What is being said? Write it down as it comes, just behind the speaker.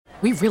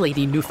We really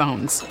need new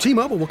phones.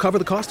 T-Mobile will cover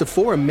the cost of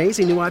 4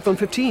 amazing new iPhone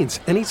 15s,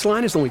 and each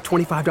line is only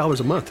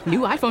 $25 a month. New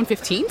iPhone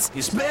 15s?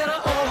 It's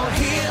better over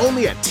here.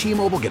 Only at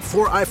T-Mobile, get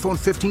 4 iPhone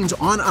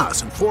 15s on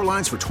us and 4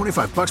 lines for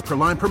 $25 per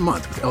line per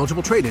month with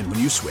eligible trade-in when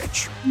you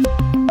switch.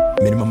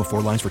 Minimum of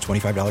 4 lines for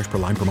 $25 per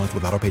line per month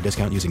with autopay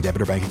discount using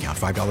debit or bank account.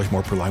 $5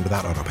 more per line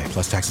without autopay,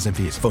 plus taxes and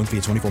fees. Phone fee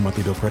at 24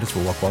 monthly bill credits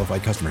for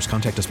well-qualified customers.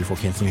 Contact us before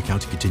canceling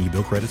account to continue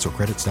bill credits or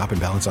credit stop and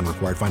balance on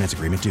required finance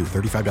agreement due.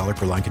 $35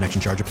 per line connection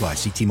charge applies.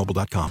 See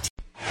T-Mobile.com.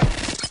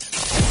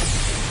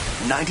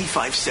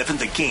 95.7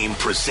 The Game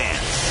presents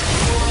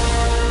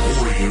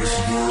Warriors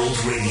World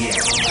Radio.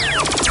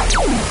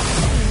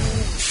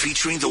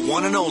 Featuring the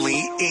one and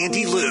only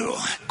Andy Liu.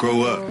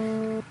 Grow up.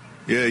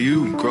 Yeah,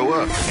 you grow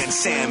up. And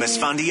Sam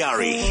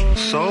Esfandiari.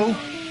 So,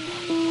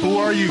 who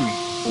are you?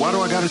 Why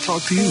do I gotta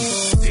talk to you?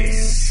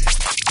 This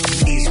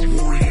is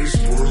Warriors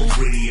World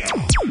Radio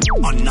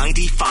on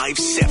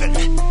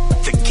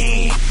 95.7 The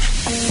Game.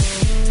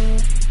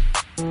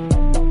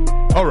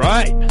 All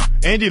right.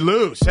 Andy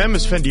Liu, Sam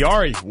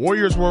Esfandiari,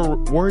 Warriors were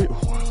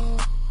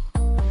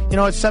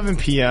it's 7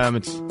 p.m.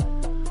 It's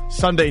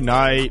Sunday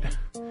night.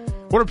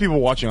 What are people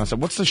watching on?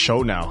 What's the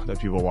show now that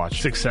people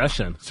watch?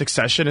 Succession.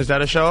 Succession, is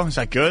that a show? Is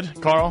that good,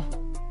 Carl?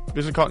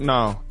 Is it called?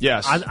 No.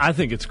 Yes. I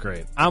think it's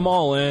great. I'm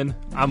all in.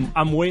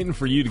 I'm waiting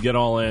for you to get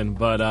all in,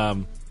 but I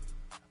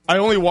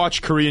only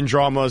watch Korean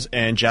dramas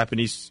and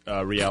Japanese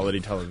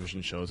reality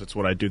television shows. That's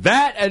what I do.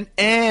 That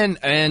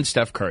and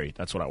Steph Curry.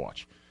 That's what I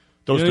watch.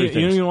 Those three things.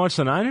 You didn't even watch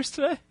the Niners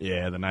today?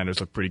 Yeah, the Niners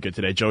look pretty good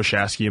today. Joe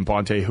Shasky and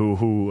Bonte,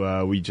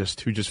 who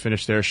just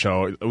finished their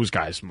show. Those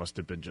guys must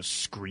have been just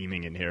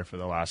screaming in here for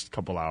the last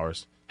couple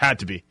hours. Had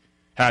to be.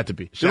 They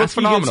look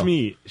phenomenal.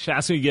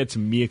 Shasky gets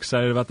me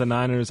excited about the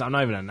Niners. I'm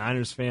not even a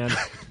Niners fan.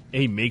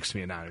 He makes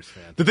me a Niners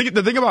fan.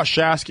 The thing about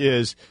Shask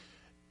is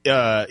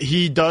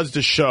he does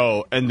the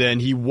show and then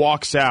he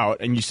walks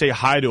out and you say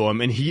hi to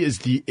him and he is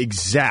the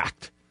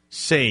exact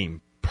same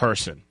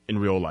person in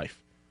real life.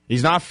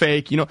 He's not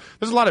fake. There's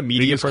a lot of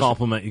media. Biggest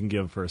compliment you can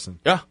give a person.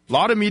 Yeah, a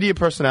lot of media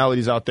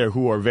personalities out there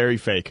who are very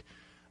fake.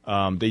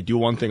 They do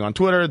one thing on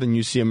Twitter, then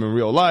you see them in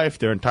real life.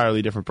 They're an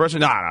entirely different person.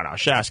 No.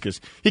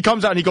 Shask he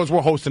comes out and he goes, "We're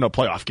hosting a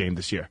playoff game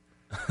this year."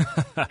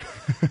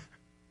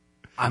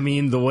 I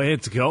mean, the way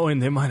it's going,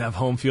 they might have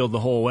home field the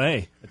whole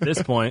way at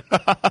this point.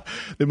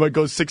 They might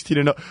go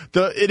 16-0.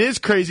 It is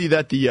crazy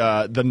that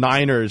the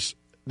Niners,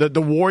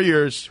 the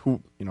Warriors,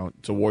 who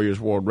it's a Warriors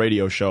World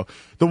Radio show.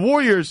 The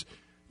Warriors.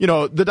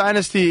 The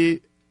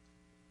dynasty,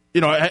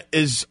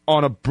 is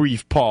on a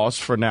brief pause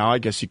for now, I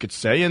guess you could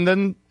say, and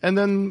then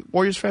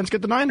Warriors fans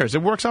get the Niners.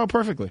 It works out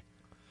perfectly.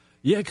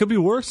 Yeah, it could be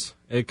worse.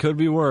 If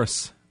you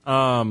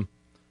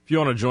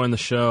want to join the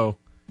show,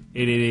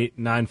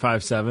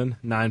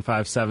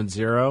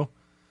 888-957-9570.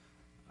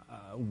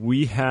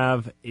 We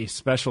have a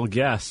special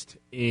guest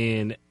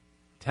in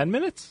 10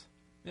 minutes?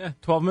 Yeah,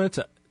 12 minutes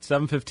at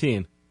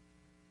 7:15.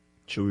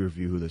 Should we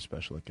review who the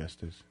special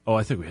guest is? Oh,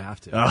 I think we have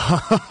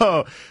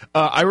to.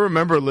 I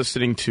remember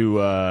listening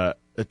to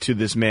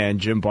this man,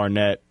 Jim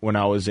Barnett, when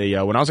I was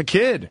a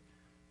kid,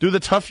 through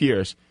the tough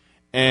years,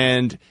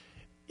 and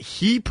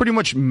he pretty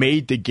much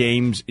made the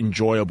games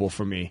enjoyable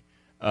for me,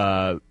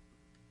 and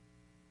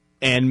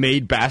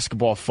made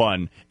basketball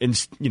fun. And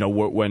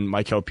when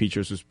Michael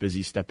Peters was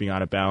busy stepping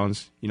out of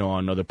bounds, on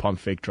another pump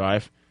fake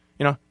drive,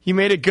 he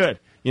made it good.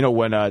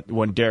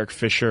 When Derek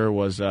Fisher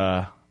was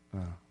wow.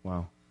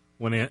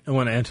 When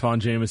Antoine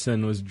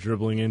Jameson was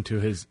dribbling into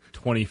his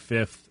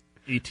 25th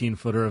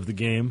 18-footer of the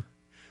game.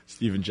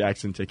 Steven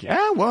Jackson taking...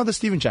 the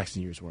Steven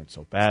Jackson years weren't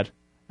so bad,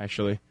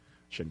 actually.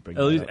 Shouldn't bring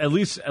that up. At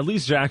least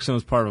Jackson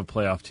was part of a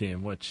playoff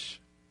team,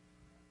 which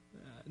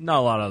not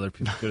a lot of other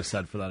people could have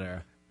said for that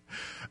era.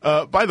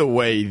 By the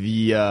way,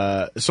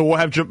 so we'll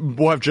have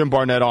Jim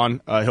Barnett on.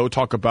 He'll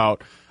talk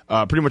about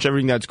pretty much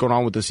everything that's going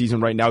on with the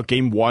season right now.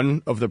 Game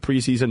 1 of the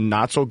preseason,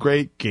 not so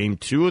great. Game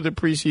 2 of the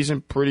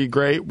preseason, pretty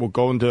great. We'll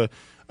go into...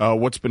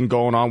 what's been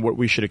going on, what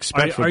we should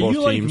expect for both teams. Are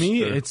you like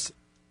me? It's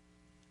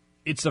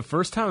the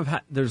first time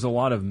there's a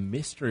lot of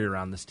mystery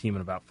around this team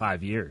in about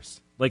 5 years.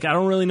 Like, I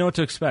don't really know what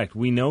to expect.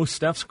 We know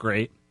Steph's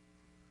great.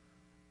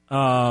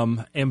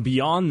 And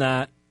beyond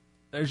that,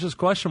 there's just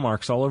question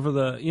marks all over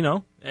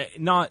the,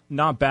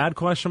 not bad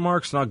question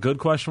marks, not good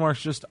question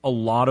marks, just a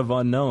lot of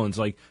unknowns.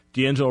 Like,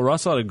 D'Angelo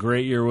Russell had a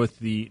great year with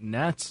the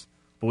Nets,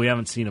 but we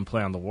haven't seen him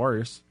play on the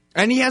Warriors.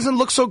 And he hasn't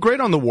looked so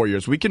great on the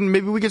Warriors. Maybe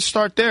we could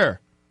start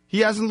there. He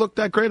hasn't looked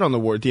that great on the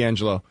Warriors,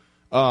 D'Angelo.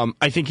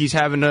 I think he's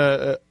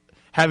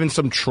having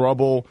some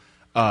trouble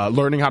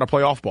learning how to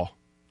play off ball.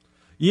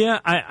 Yeah,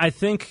 I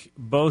think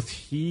both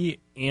he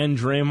and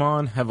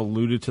Draymond have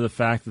alluded to the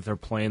fact that they're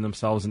playing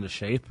themselves into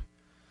shape.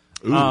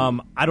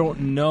 I don't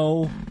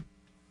know.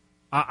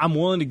 I'm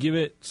willing to give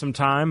it some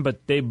time,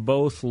 but they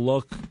both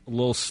look a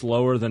little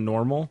slower than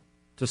normal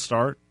to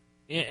start.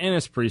 And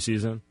it's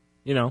preseason,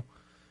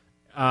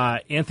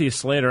 Anthony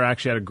Slater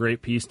actually had a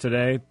great piece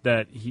today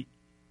that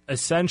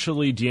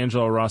essentially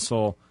D'Angelo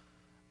Russell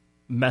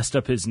messed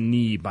up his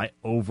knee by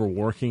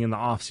overworking in the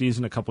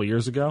offseason a couple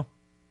years ago.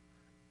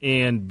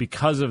 And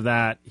because of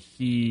that,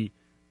 he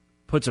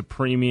puts a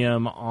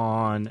premium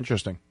on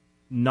Interesting.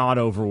 not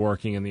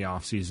overworking in the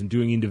offseason,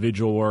 doing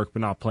individual work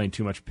but not playing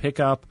too much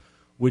pickup,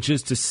 which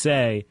is to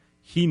say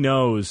he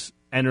knows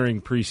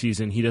entering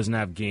preseason he doesn't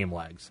have game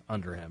legs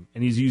under him,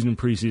 and he's using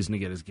preseason to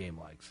get his game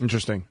legs.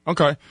 Interesting.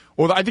 Okay.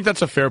 Well, I think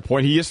that's a fair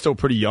point. He is still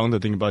pretty young. The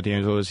thing about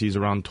D'Angelo is he's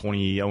around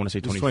 20, I want to say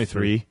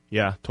 23.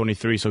 Yeah,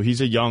 23. So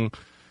he's a young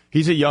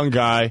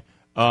guy.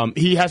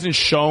 He hasn't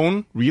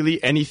shown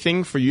really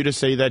anything for you to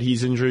say that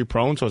he's injury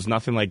prone, so it's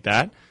nothing like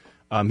that.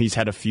 He's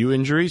had a few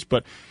injuries,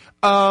 but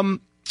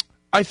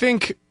I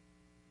think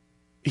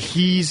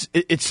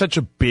it's such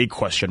a big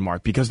question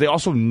mark because they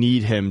also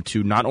need him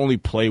to not only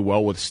play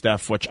well with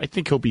Steph, which I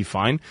think he'll be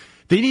fine.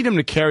 They need him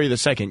to carry the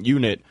second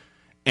unit,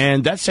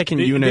 and that second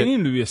unit they need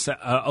him to be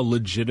a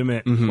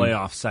legitimate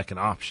playoff second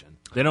option.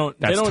 They don't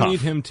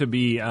need him to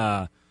be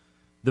the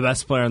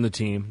best player on the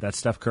team. That's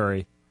Steph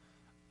Curry,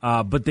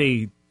 but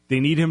they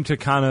need him to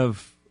kind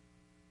of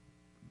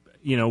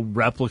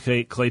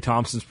replicate Klay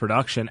Thompson's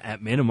production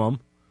at minimum.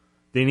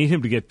 They need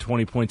him to get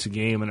 20 points a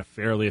game in a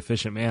fairly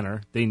efficient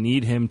manner. They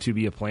need him to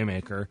be a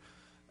playmaker.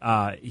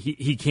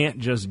 He can't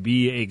just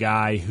be a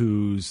guy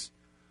who's,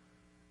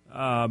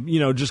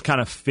 just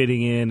kind of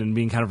fitting in and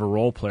being kind of a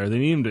role player. They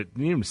need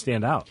him to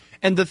stand out.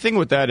 And the thing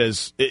with that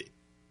is,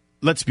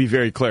 let's be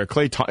very clear.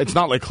 It's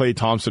not like Klay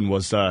Thompson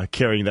was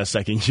carrying that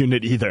second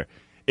unit either.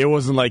 It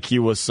wasn't like he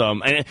was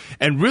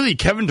and really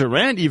Kevin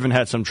Durant even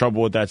had some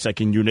trouble with that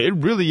second unit. It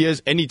really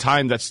is any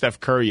time that Steph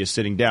Curry is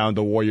sitting down,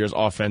 the Warriors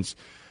offense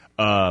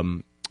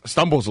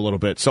stumbles a little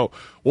bit. So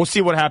we'll see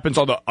what happens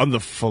on the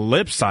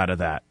flip side of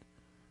that.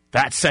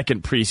 That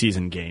second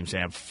preseason game,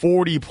 Sam,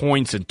 40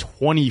 points in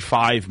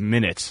 25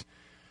 minutes.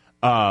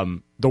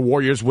 The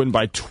Warriors win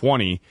by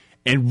 20,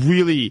 and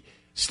really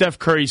Steph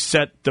Curry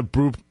set the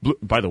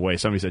by the way,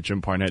 somebody said Jim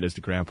Barnett is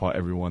the grandpa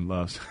everyone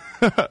loves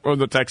on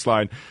the text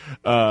line.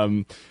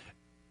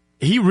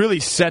 He really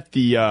set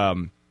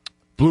the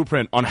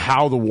blueprint on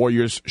how the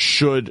Warriors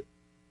should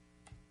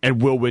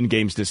and will win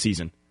games this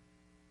season.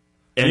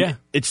 And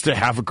it's to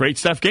have a great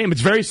Steph game.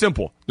 It's very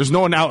simple. There's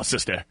no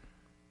analysis there.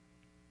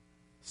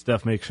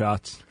 Steph makes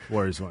shots,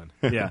 Warriors win.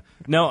 Yeah.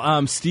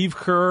 No, Steve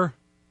Kerr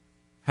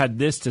had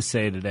this to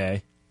say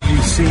today.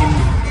 He's seen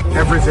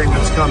everything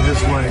that's come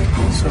his way.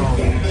 So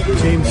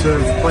teams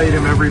have played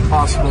him every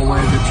possible way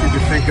that you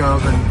could think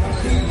of, and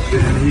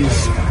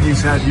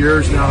he's had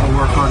years now to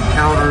work on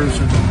counters,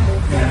 and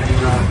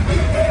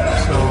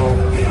so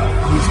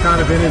he's kind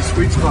of in his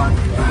sweet spot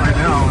right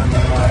now, and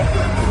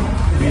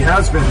he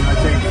has been, I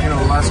think,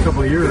 the last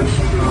couple of years,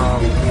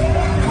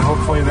 and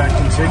hopefully that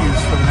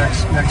continues for the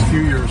next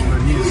few years.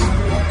 But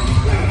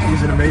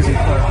he's an amazing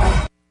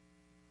player.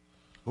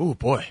 Oh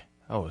boy,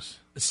 that was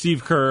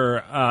Steve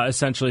Kerr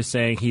essentially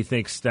saying he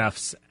thinks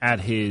Steph's at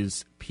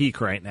his peak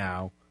right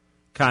now,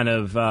 kind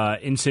of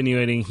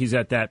insinuating he's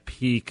at that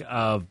peak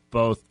of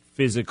both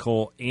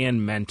physical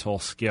and mental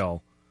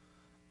skill.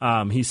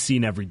 He's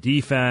seen every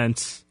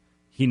defense.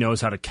 He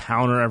knows how to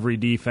counter every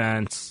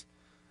defense.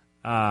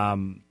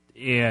 And,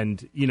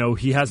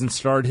 he hasn't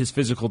started his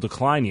physical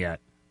decline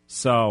yet.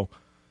 So,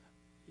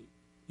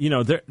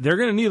 they're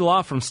going to need a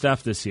lot from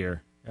Steph this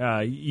year.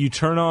 You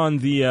turn on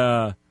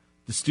the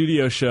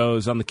studio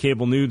shows on the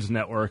cable news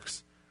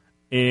networks,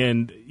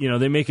 and,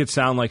 they make it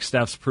sound like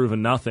Steph's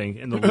proven nothing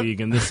in the league,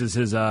 and this is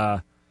his,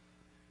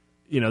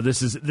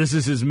 this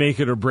is his make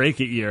it or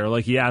break it year.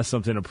 Like he has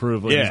something to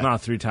prove. Like he's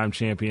not a 3-time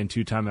champion,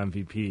 2-time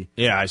MVP.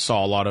 Yeah, I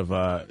saw a lot of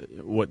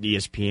what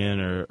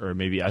ESPN or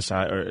maybe SI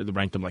or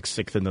ranked him like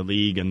 6th in the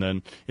league, and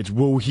then it's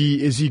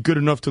is he good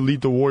enough to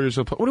lead the Warriors?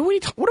 What are we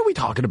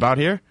talking about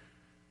here?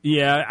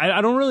 Yeah,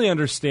 I don't really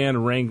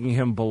understand ranking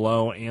him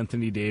below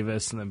Anthony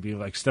Davis and then being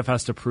like Steph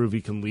has to prove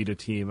he can lead a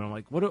team. And I'm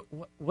like, what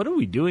are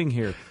we doing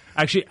here?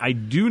 Actually, I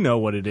do know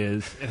what it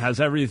is. It has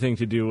everything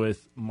to do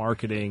with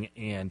marketing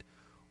and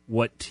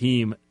what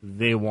team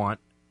they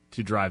want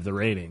to drive the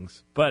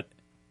ratings. But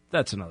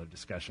that's another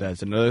discussion.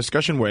 That's another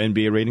discussion where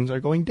NBA ratings are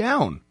going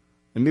down.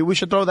 And maybe we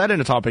should throw that in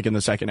a topic in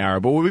the second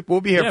hour. But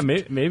we'll be here. Yeah,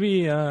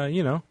 maybe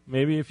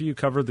if you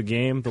covered the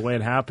game the way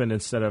it happened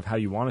instead of how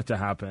you want it to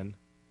happen,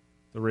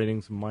 the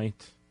ratings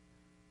might,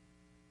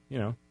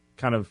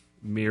 kind of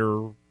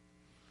mirror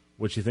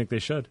what you think they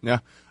should. Yeah.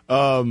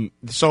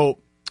 So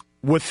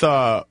with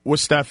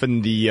Steph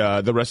and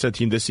the rest of the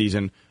team this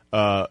season,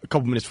 a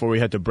couple minutes before we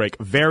had to break,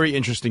 very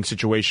interesting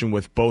situation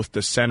with both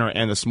the center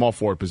and the small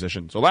forward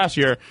position. So last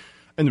year,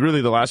 and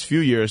really the last few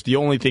years, the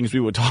only things we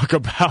would talk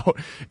about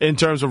in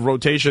terms of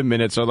rotation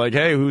minutes are like,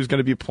 hey, who's going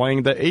to be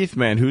playing the 8th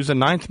man? Who's the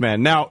 9th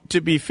man? Now,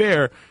 to be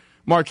fair,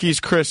 Marquise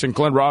Chris and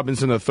Glenn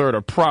Robinson III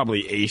are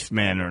probably 8th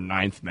man or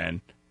 9th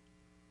man.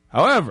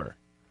 However,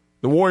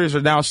 the Warriors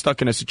are now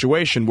stuck in a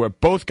situation where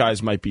both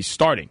guys might be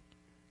starting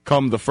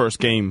come the first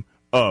game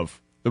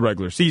of the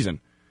regular season.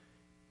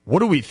 What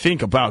do we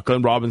think about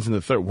Glenn Robinson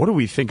III? What do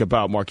we think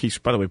about Marquise?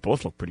 By the way,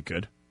 both look pretty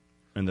good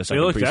in the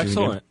second preseason game. They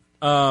looked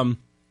excellent.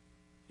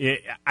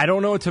 I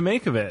don't know what to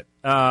make of it.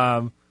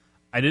 I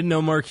didn't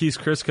know Marquise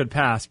Chris could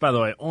pass. By the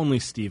way, only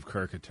Steve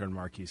Kerr could turn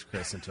Marquise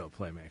Chris into a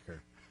playmaker.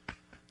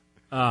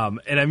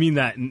 And I mean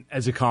that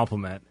as a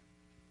compliment.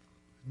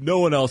 no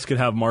one else could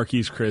have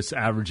Marquise Chris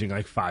averaging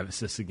like 5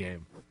 assists a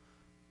game.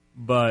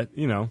 But,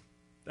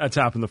 that's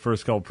happened the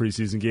first couple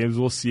preseason games.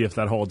 We'll see if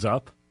that holds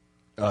up.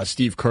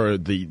 Steve Kerr,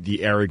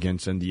 the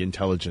arrogance and the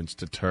intelligence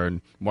to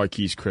turn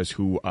Marquise Chris,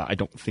 who I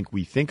don't think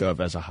we think of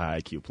as a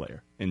high IQ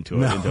player,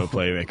 into a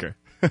playmaker.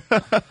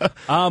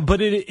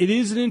 But it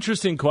is an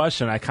interesting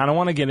question. I kind of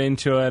want to get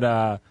into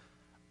it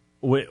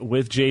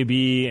with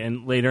JB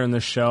and later in the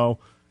show.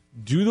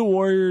 Do the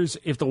Warriors,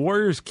 if the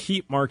Warriors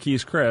keep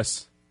Marquise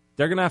Chris,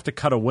 they're going to have to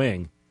cut a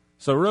wing.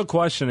 So the real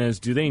question is,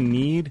 do they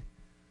need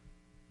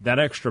that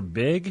extra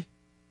big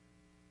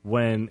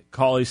when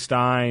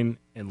Cauley-Stein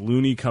and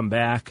Looney come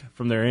back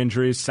from their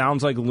injuries?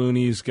 Sounds like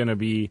Looney's going to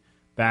be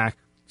back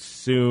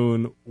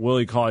soon.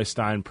 Willie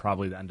Cauley-Stein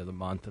probably the end of the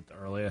month at the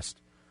earliest.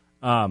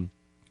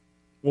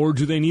 Or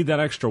do they need that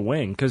extra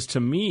wing? Because to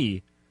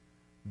me,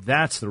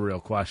 that's the real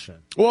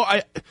question. Well,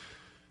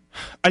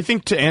 I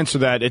think to answer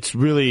that, it's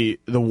really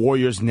the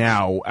Warriors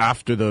now,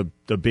 after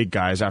the big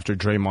guys, after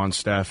Draymond,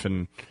 Steph,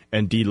 and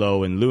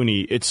D'Lo and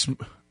Looney. It's,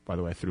 by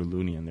the way, I threw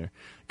Looney in there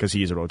because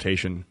he's a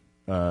rotation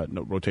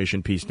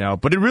piece now.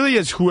 But it really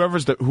is whoever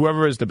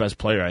is the best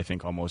player, I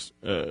think, almost.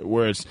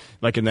 Whereas,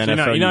 like in the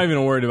NFL, you're not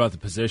even worried about the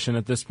position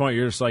at this point.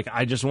 You're just like,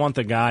 I just want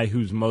the guy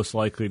who's most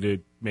likely to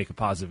make a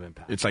positive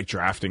impact. It's like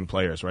drafting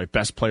players, right?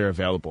 Best player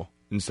available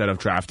instead of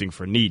drafting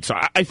for need. So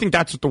I think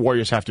that's what the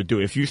Warriors have to do.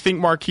 If you think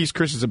Marquise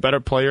Chris is a better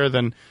player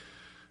than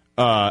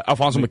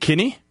Alfonso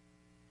McKinney,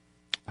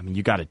 I mean,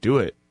 you got to do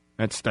it.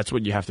 That's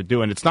what you have to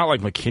do. And it's not like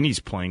McKinney's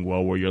playing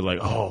well where you're like,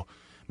 oh,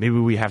 maybe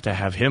we have to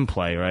have him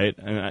play, right?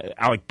 And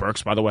Alec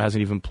Burks, by the way,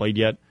 hasn't even played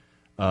yet.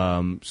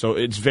 So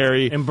it's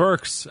very... And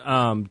Burks,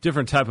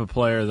 different type of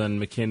player than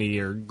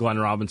McKinney or Glenn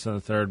Robinson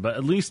III, but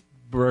at least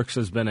Burks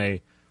has been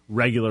a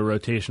regular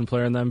rotation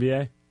player in the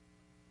NBA,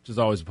 which is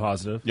always a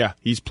positive. Yeah,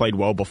 he's played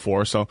well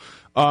before. So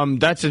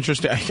that's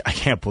interesting. I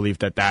can't believe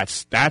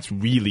that's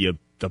really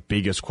the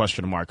biggest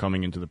question mark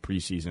coming into the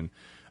preseason.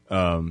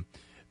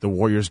 The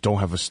Warriors don't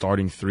have a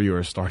starting 3 or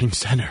a starting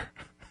center.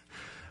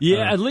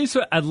 Yeah, at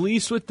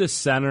least with the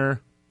center,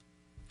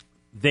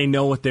 they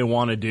know what they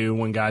want to do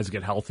when guys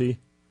get healthy.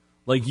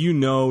 Like, you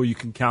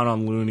can count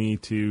on Looney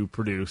to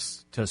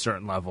produce to a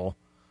certain level.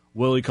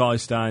 Willie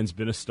Cauley-Stein's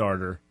been a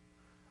starter.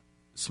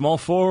 Small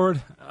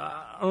forward,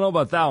 I don't know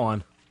about that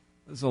one.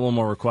 It's a little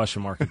more of a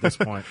question mark at this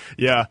point.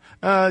 Yeah.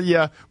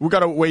 We've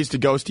got a ways to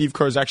go. Steve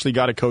Kerr's actually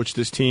got to coach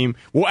this team.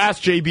 We'll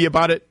ask JB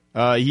about it.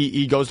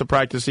 He goes to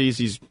practices.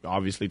 He's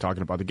obviously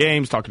talking about the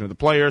games, talking to the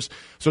players.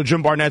 So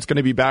Jim Barnett's going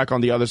to be back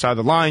on the other side of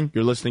the line.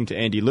 You're listening to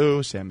Andy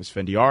Liu, Sam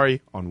Esfandiari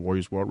on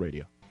Warriors World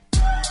Radio.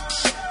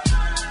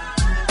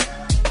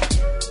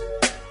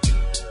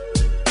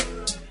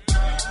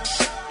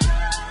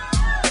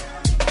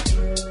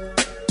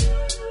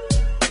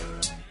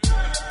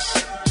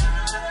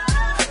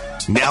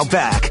 Now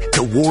back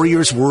to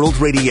Warriors World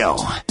Radio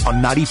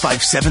on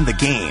 95.7 The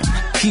Game.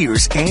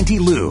 Here's Andy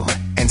Liu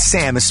and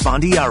Sam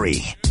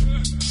Esfandiari.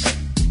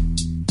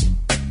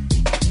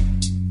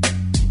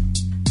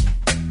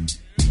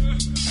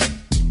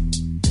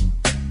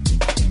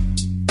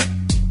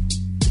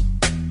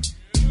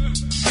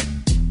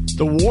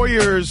 The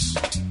Warriors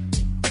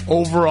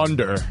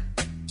over-under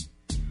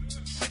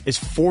is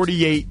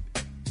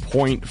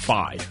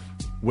 48.5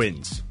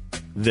 wins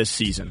this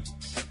season.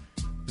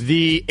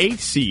 The 8th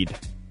seed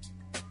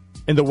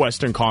in the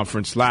Western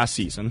Conference last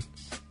season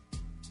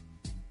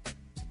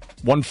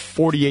won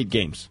 48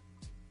 games.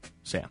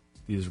 Sam.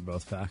 These are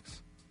both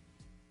facts.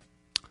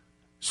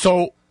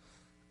 So,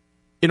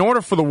 in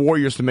order for the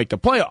Warriors to make the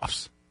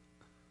playoffs,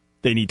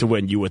 they need to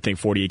win, you would think,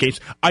 48 games.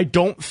 I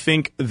don't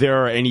think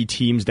there are any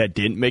teams that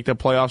didn't make the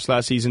playoffs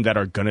last season that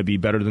are going to be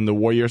better than the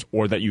Warriors,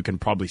 or that you can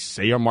probably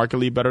say are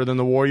markedly better than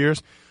the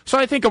Warriors. So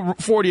I think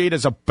 48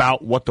 is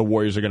about what the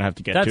Warriors are going to have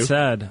to get to. That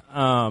said,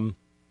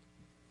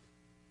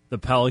 the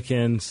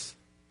Pelicans,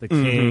 the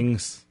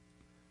Kings,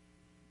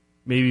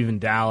 maybe even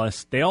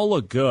Dallas, they all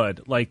look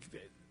good. Like,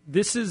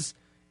 this is,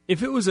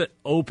 if it was an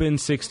open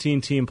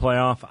 16-team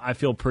playoff, I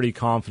feel pretty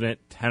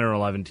confident 10 or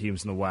 11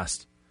 teams in the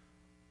West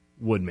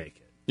would make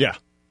it. Yeah.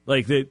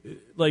 Like the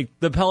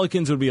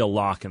Pelicans would be a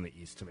lock in the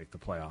East to make the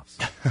playoffs.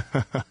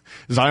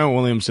 Zion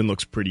Williamson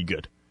looks pretty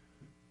good.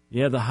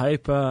 Yeah, the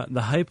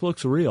hype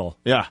looks real.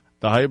 Yeah,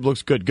 the hype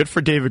looks good. Good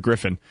for David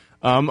Griffin.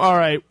 All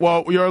right,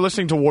 well, you're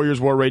listening to Warriors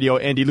War Radio.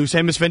 Andy Liu,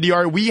 Sam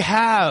Esfandiari. We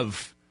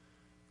have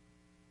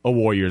a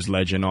Warriors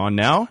legend on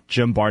now,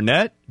 Jim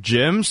Barnett.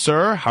 Jim,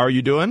 sir, how are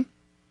you doing?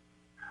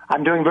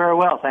 I'm doing very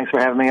well. Thanks for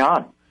having me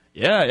on.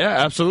 Yeah,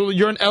 absolutely.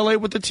 You're in L.A.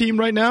 with the team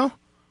right now?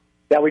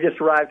 Yeah, we just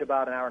arrived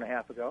about an hour and a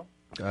half ago.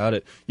 Got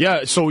it.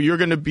 Yeah, so you're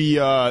going to be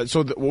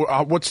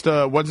when's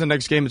the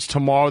next game? It's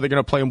tomorrow. They're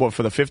going to play them,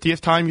 for the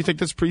 50th time, you think,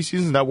 this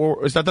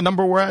preseason? Is that the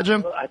number we're at,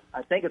 Jim?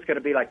 I think it's going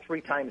to be like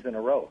 3 times in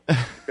a row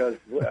because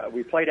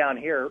we play down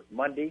here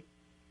Monday,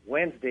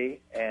 Wednesday,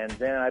 and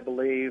then I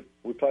believe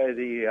we play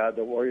the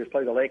Warriors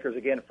play the Lakers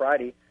again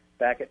Friday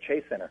back at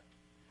Chase Center.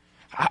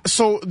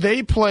 So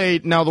they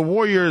played, now the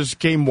Warriors,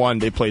 game one,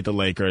 they played the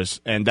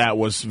Lakers, and that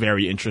was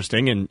very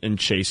interesting in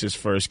Chase's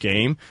first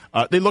game.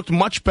 They looked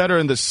much better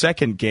in the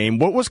second game.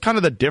 What was kind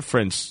of the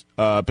difference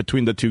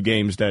between the two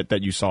games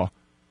that you saw?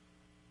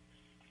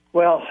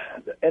 Well,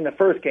 in the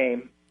first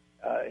game,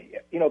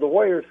 the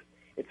Warriors,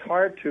 it's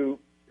hard to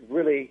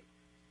really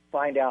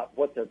find out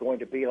what they're going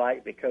to be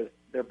like because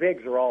their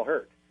bigs are all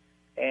hurt.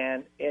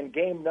 And in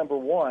game number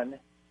one,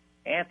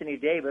 Anthony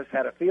Davis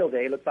had a field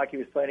day. It looked like he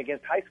was playing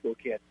against high school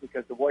kids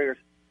because the Warriors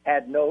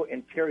had no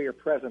interior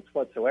presence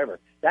whatsoever.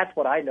 That's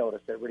what I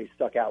noticed that really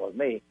stuck out with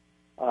me.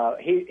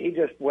 He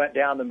just went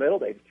down the middle.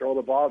 They'd throw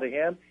the ball to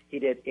him. He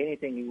did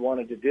anything he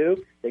wanted to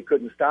do. They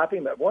couldn't stop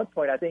him. At one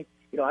point, I think,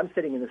 I'm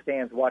sitting in the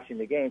stands watching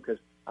the game because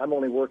I'm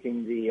only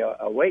working the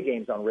away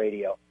games on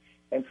radio.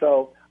 And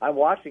so I'm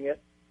watching it,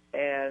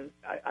 and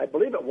I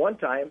believe at one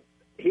time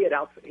he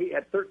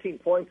had 13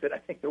 points, and I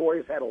think the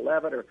Warriors had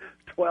 11 or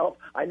 12.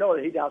 I know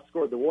that he'd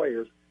outscored the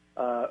Warriors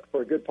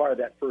for a good part of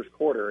that first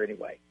quarter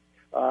anyway.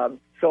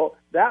 So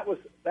that was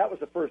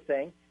the first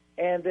thing.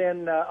 And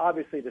then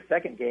obviously the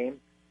second game,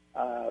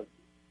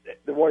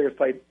 the Warriors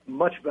played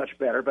much, much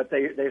better, but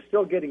they're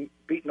still getting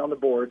beaten on the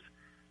boards,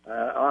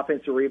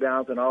 offensive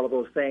rebounds and all of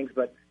those things.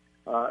 But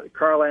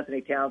Karl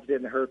Anthony Towns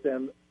didn't hurt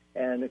them.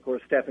 And, of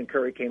course, Stephen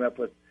Curry came up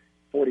with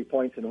 40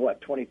 points in,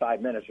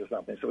 25 minutes or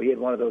something. So he had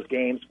one of those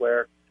games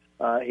where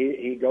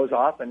he goes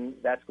off, and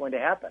that's going to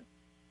happen.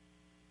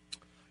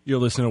 You're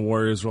listening to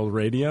Warriors World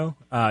Radio.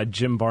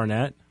 Jim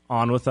Barnett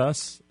on with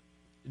us.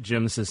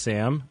 Jim, this is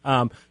Sam.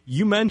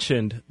 You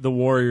mentioned the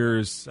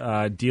Warriors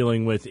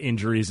dealing with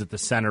injuries at the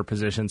center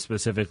position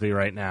specifically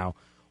right now.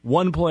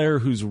 One player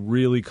who's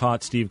really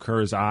caught Steve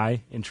Kerr's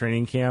eye in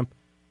training camp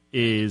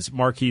is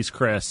Marquise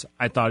Chriss.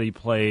 I thought he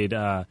played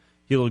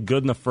he looked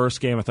good in the first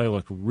game. I thought he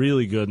looked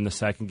really good in the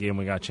second game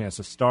when we got a chance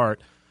to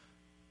start.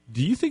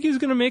 Do you think he's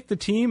going to make the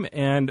team?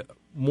 And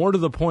more to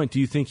the point, do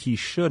you think he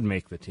should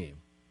make the team?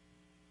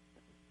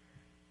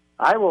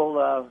 I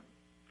will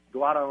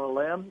go out on a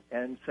limb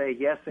and say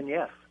yes and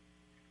yes.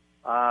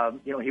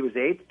 He was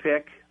 8th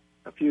pick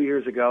a few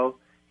years ago.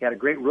 He had a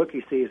great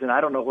rookie season.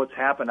 I don't know what's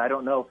happened. I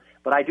don't know.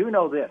 But I do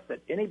know this, that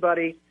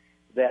anybody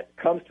that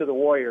comes to the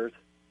Warriors,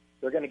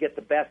 they're going to get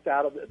the best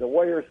out of the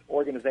Warriors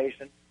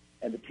organization,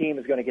 and the team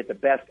is going to get the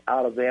best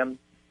out of them.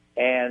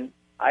 And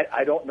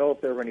I don't know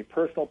if there were any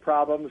personal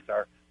problems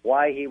or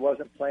why he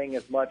wasn't playing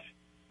as much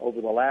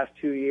over the last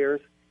 2 years.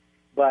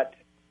 But,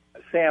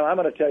 Sam, I'm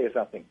going to tell you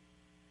something.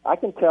 I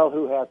can tell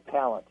who has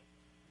talent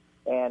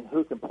and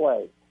who can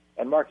play,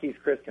 and Marquise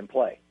Chriss can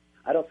play.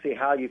 I don't see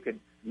how you could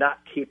not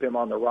keep him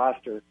on the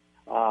roster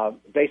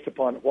based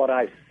upon what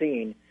I've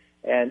seen.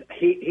 And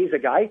he's a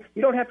guy,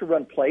 you don't have to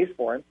run plays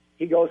for him.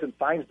 He goes and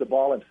finds the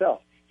ball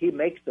himself. He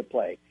makes the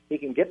play. He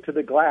can get to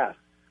the glass.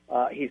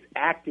 He's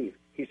active.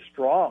 He's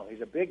strong.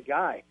 He's a big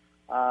guy.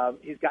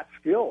 He's got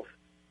skills.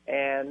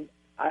 And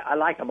I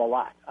like him a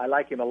lot.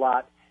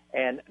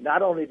 And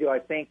not only do I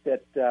think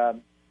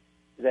that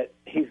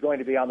he's going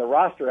to be on the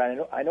roster,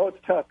 I know it's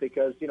tough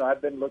because,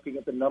 I've been looking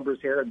at the numbers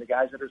here and the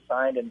guys that are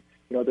signed and,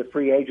 the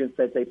free agents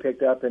that they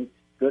picked up and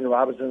Gooden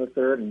Robinson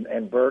III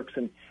and Burks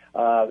and,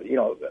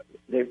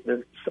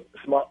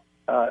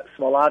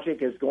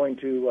 Smologic is going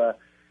to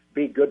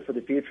be good for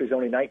the future. He's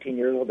only 19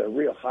 years old. They're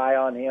real high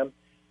on him.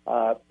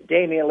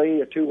 Damian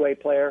Lee, a two-way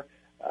player,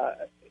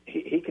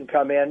 he can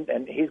come in,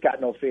 and he's got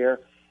no fear.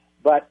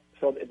 But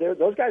so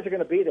those guys are going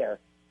to be there.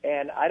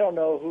 And I don't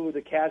know who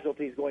the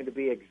casualty is going to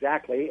be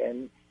exactly.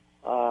 And,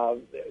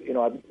 I'm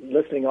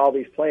listening to all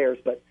these players,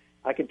 but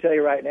I can tell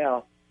you right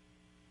now,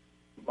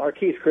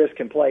 Marquise Chriss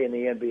can play in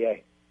the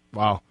NBA.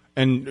 Wow.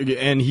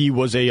 And he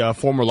was a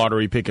former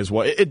lottery pick as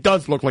well. It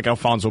does look like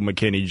Alfonso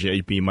McKinney,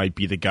 JP, might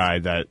be the guy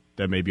that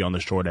may be on the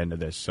short end of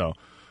this. So,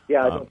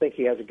 yeah, I don't think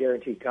he has a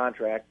guaranteed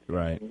contract.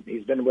 Right.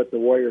 He's been with the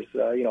Warriors.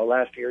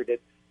 Last year he did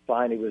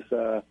fine. He was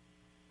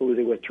who was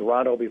he with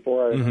Toronto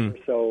before? Mm-hmm.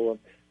 So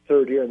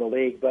third year in the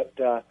league. But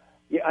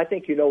I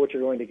think you know what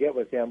you're going to get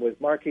with him. With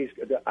Marquise,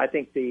 I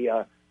think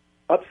the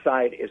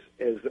upside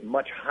is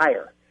much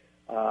higher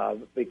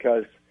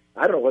because.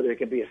 I don't know whether he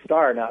can be a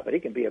star or not, but he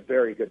can be a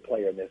very good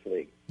player in this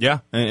league. Yeah,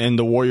 and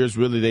the Warriors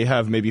really, they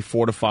have maybe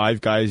 4 to 5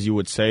 guys you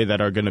would say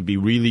that are going to be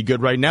really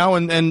good right now,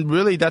 and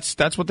really that's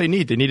what they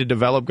need. They need to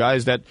develop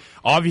guys that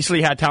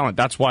obviously had talent.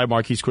 That's why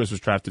Marquise Chriss was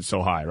drafted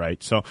so high,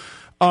 right? So,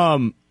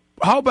 how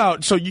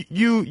about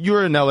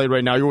you're in LA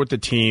right now? You're with the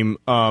team.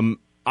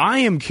 I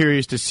am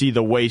curious to see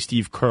the way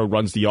Steve Kerr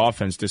runs the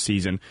offense this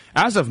season.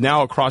 As of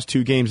now, across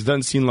 2 games, it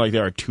doesn't seem like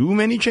there are too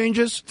many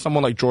changes.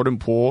 Someone like Jordan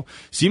Poole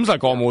seems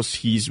like almost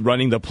he's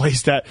running the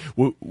place that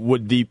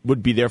would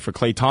be there for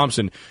Klay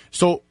Thompson.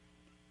 So,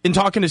 in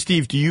talking to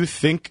Steve, do you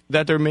think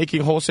that they're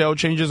making wholesale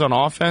changes on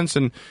offense?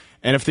 And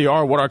if they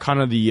are, what are kind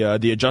of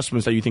the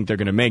adjustments that you think they're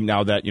going to make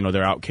now that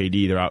they're out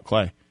KD, they're out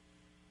Klay?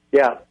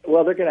 Yeah,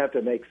 well, they're going to have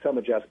to make some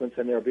adjustments,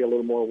 and there'll be a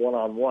little more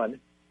one-on-one,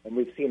 and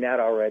we've seen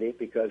that already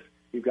because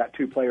you've got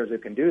 2 players who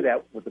can do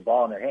that with the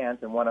ball in their hands,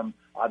 and one of them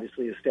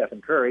obviously is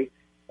Stephen Curry,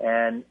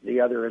 and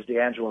the other is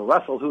D'Angelo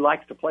Russell, who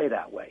likes to play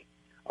that way.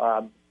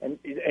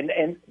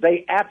 And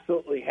they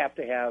absolutely have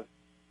to have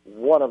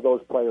one of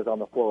those players on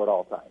the floor at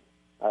all times,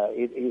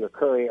 either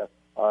Curry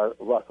or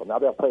Russell. Now,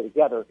 they'll play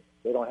together.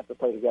 They don't have to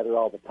play together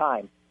all the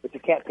time, but you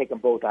can't take them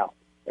both out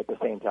at the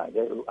same time.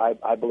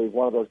 I believe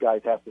one of those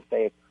guys has to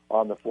stay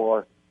on the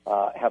floor,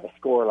 have a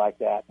score like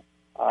that.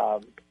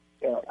 I'm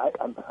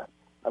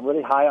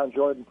really high on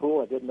Jordan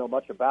Poole. I didn't know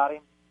much about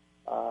him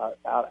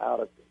out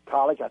of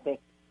college. I think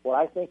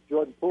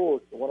Jordan Poole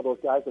is one of those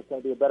guys that's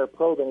going to be a better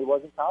pro than he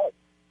was in college.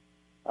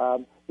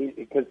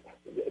 Because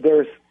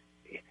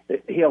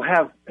he'll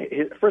have,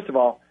 first of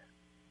all,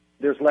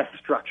 there's less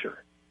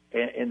structure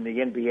in the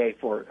NBA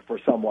for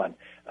someone.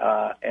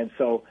 And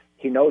so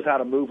he knows how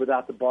to move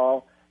without the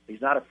ball.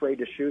 He's not afraid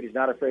to shoot. He's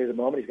not afraid of the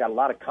moment. He's got a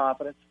lot of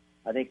confidence.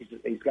 I think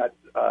he's got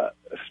a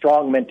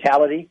strong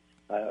mentality,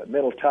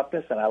 mental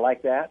toughness, and I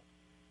like that.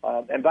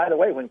 And by the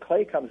way, when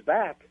Clay comes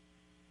back,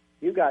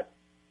 you've got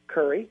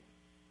Curry,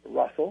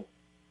 Russell,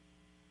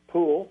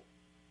 Poole,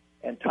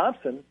 and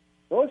Thompson.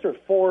 Those are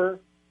four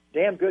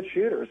damn good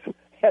shooters.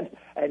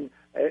 And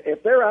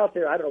if they're out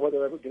there, I don't know whether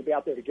they're going to be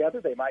out there together.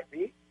 They might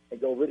be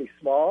and go really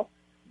small.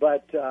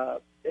 But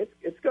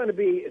it's going to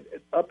be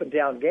an up and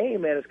down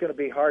game, and it's going to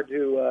be hard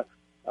to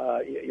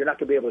you're not going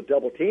to be able to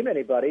double team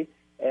anybody.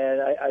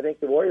 And I think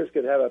the Warriors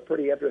could have a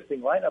pretty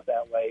interesting lineup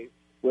that way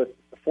with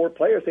four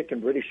players that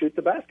can really shoot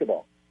the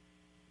basketball.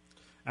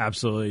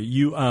 Absolutely.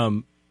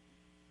 You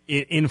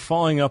in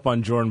following up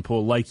on Jordan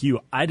Poole, like you,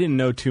 I didn't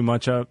know too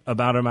much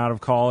about him out of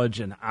college,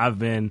 and I've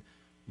been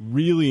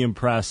really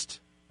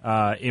impressed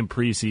in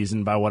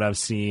preseason by what I've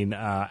seen,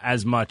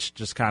 as much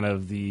just kind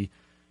of the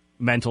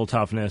mental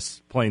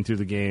toughness playing through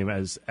the game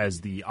as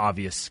the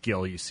obvious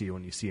skill you see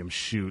when you see him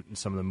shoot and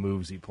some of the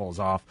moves he pulls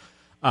off.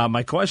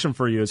 My question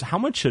for you is, how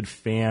much should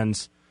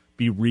fans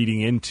be reading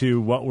into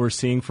what we're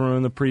seeing from him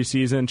in the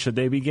preseason? Should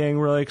they be getting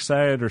really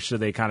excited, or should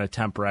they kind of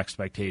temper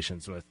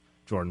expectations with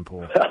Jordan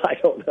Poole? I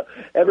don't know.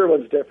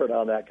 Everyone's different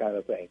on that kind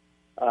of thing.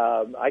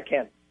 I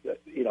can't,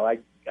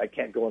 I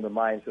can't go in the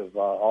minds of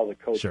all the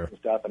coaches and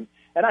stuff. And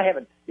I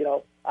haven't,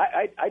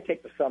 I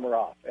take the summer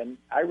off, and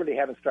I really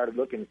haven't started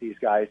looking at these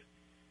guys.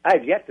 I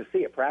have yet to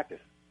see a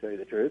practice, to tell you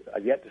the truth.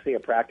 I've yet to see a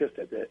practice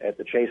at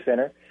the Chase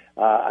Center.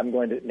 I'm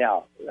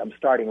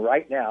starting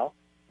right now.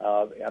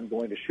 I'm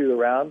going to shoot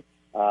around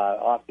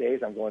off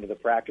days. I'm going to the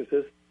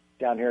practices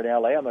down here in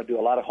L.A. I'm going to do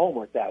a lot of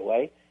homework that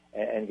way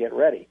and get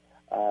ready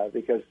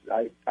because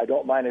I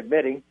don't mind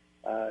admitting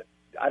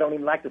I don't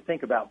even like to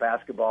think about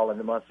basketball in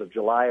the months of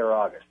July or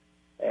August.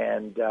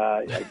 And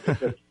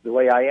just the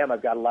way I am,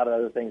 I've got a lot of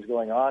other things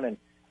going on, and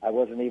I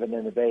wasn't even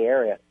in the Bay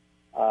Area.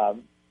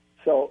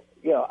 So,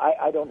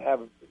 I don't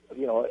have,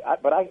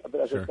 but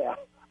as I say,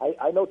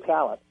 I know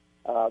talent.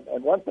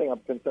 And one thing I'm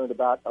concerned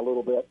about a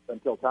little bit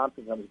until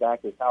Thompson comes back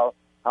is how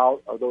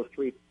are those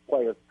three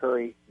players,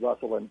 Curry,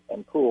 Russell,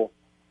 and Poole,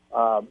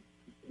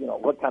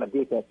 what kind of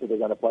defense are they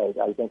going to play?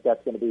 I think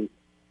that's going to be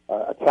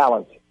a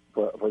challenge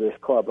for this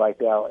club right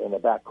now in the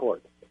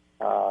backcourt.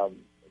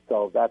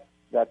 So that's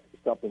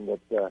something that,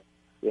 that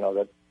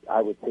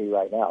I would see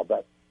right now.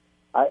 But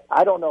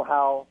I don't know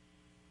how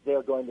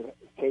they're going to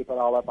shape it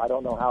all up. I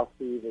don't know how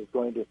Steve is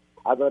going to.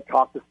 I'm going to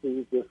talk to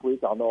Steve this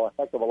week. I'll know a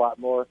heck of a lot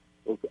more.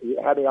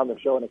 You have me on the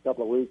show in a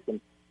couple of weeks, and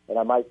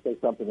I might say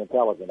something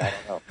intelligent. I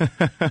don't know.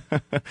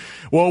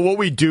 Well, what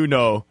we do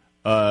know,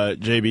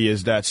 JB,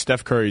 is that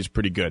Steph Curry is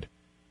pretty good.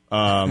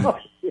 I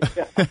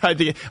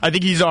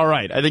think he's all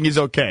right. I think he's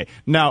okay.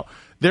 Now,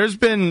 there's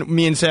been,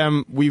 me and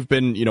Sam, we've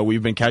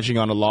been catching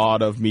on a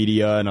lot of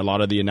media and a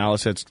lot of the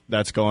analysis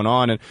that's going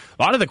on, and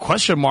a lot of the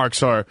question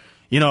marks are,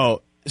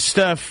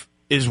 Steph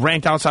is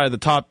ranked outside of the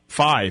top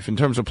 5 in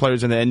terms of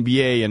players in the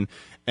NBA,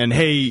 and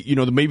hey,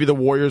 maybe the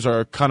Warriors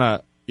are kind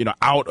of,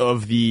 out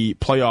of the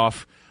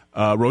playoff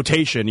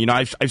rotation.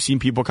 I've seen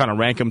people kind of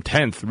rank him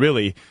 10th,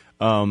 really,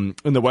 in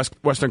the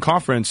Western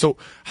Conference. So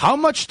how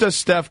much does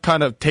Steph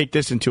kind of take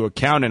this into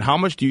account, and how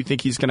much do you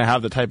think he's going to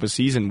have the type of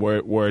season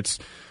where it's,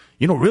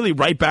 really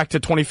right back to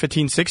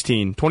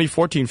 2015-16,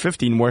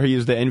 2014-15, where he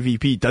is the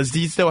MVP? Does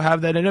he still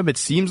have that in him? It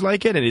seems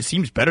like it, and it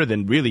seems better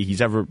than really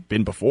he's ever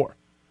been before.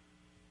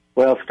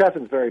 Well,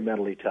 Stephen's very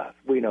mentally tough.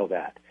 We know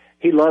that.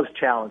 He loves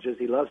challenges.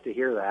 He loves to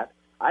hear that.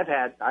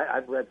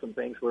 I've read some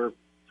things where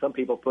some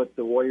people put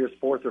the Warriors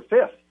 4th or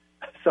 5th.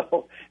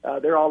 So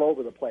they're all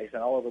over the place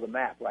and all over the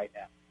map right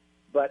now.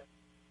 But,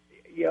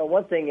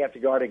 one thing you have to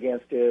guard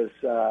against is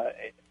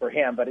for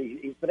him, but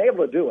he's been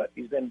able to do it.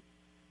 He's been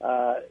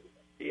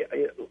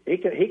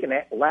he can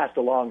last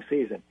a long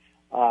season.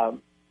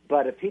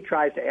 But if he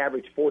tries to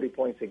average 40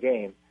 points a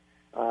game,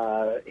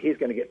 he's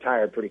going to get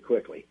tired pretty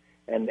quickly.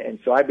 And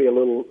so I'd be a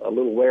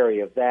little wary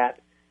of that.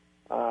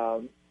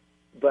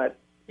 But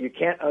you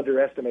can't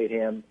underestimate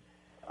him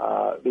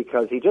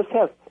because he's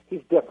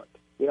different.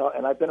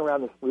 And I've been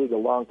around this league a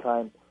long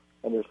time,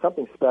 and there's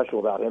something special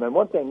about him. And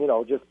one thing,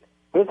 just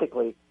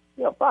physically,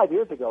 5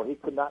 years ago, he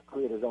could not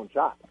create his own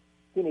shot.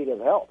 He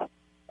needed help.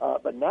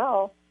 But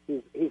now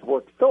he's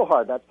worked so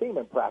hard. I've seen him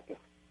in practice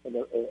in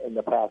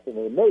the past, and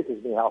it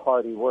amazes me how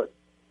hard he works.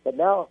 But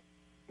now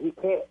he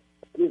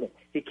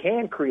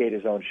can create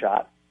his own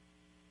shot.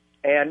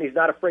 and he's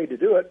not afraid to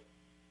do it.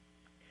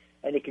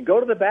 And he can go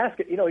to the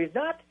basket. You know, he's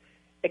not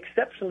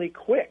exceptionally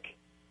quick,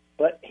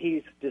 but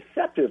he's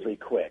deceptively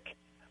quick.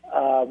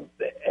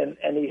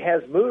 And he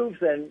has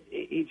moves, and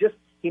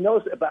he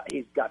knows about.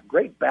 He's got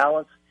great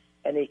balance,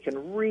 and he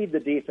can read the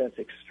defense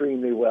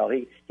extremely well.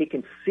 He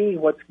can see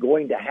what's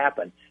going to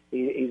happen.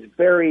 He's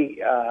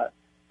very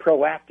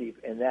proactive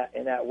in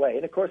that way.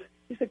 And of course,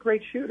 he's a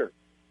great shooter.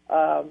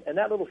 And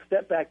that little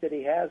step back that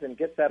he has and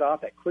gets that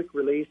off, that quick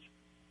release,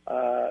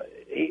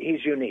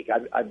 he's unique.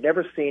 I've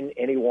never seen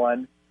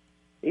anyone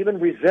even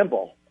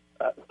resemble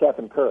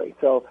Stephen Curry.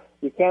 So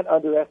you can't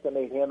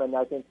underestimate him, and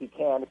I think you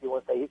can if you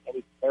want to say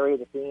any area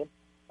of the team.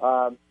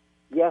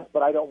 Yes,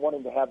 but I don't want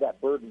him to have that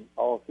burden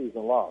all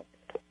season long.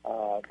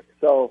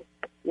 So,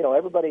 you know,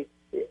 everybody,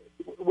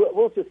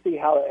 we'll just see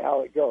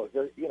how it goes.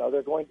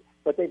 They're going,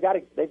 but they've got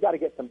to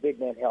get some big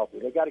men healthy.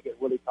 They've got to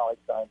get Willie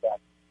Cauley-Stein back.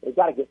 They've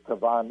got to get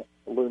Kevon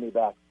Looney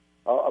back.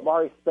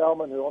 Amari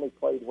Spellman, who only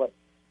played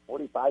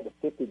 45 to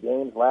 50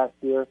 games last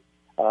year,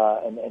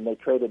 and they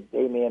traded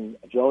Damian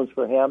Jones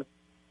for him.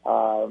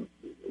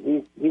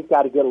 He's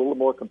got to get a little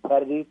more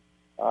competitive.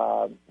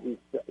 He's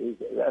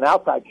an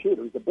outside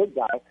shooter. He's a big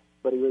guy,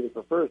 but he really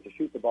prefers to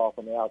shoot the ball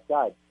from the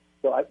outside.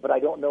 But I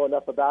don't know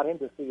enough about him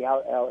to see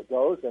how it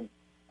goes. And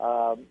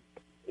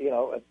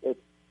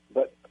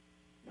but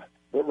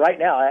right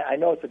now I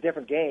know it's a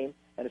different game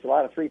and it's a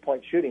lot of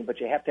 3-point shooting. But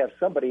you have to have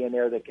somebody in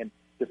there that can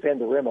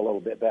defend the rim a little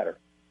bit better.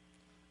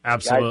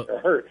 Absolutely,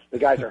 the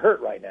guys are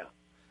hurt right now.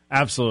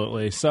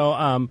 Absolutely.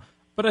 So,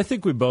 but I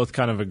think we both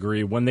kind of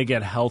agree when they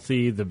get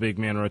healthy, the big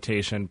man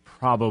rotation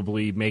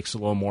probably makes a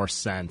little more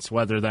sense.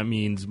 Whether that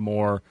means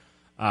more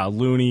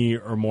Looney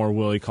or more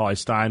Willie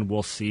Cauley-Stein,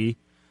 we'll see.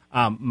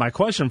 My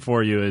question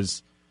for you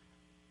is,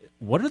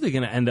 what are they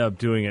going to end up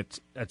doing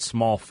at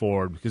small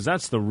forward? Because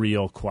that's the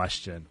real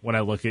question. When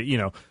I look at,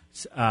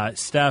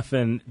 Steph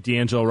and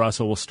D'Angelo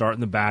Russell will start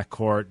in the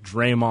backcourt.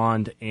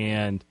 Draymond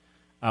and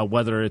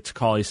whether it's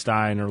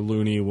Cauley-Stein or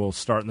Looney will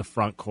start in the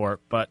front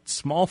court. But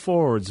small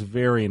forward's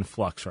very in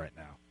flux right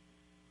now.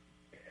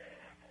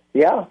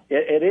 Yeah,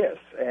 it is.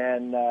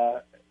 And,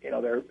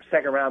 their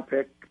second-round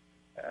pick,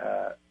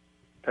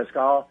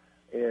 Pascal,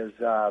 is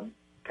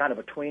kind of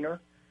a tweener.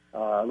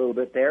 A little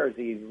bit there. Is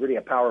he really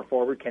a power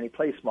forward? Can he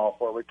play small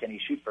forward? Can he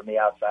shoot from the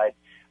outside?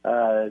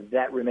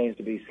 That remains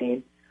to be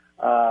seen.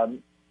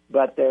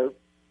 But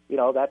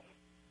that's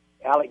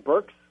Alec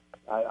Burks.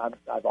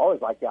 I've always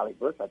liked Alec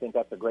Burks. I think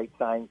that's a great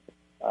signing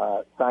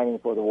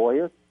for the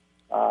Warriors.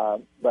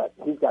 But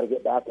he's got to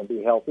get back and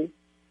be healthy.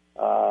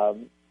 I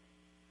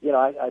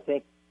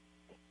think.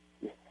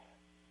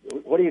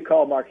 What do you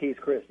call Marquise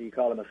Chris? Do you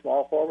call him a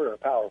small forward or a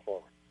power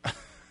forward?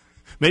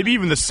 Maybe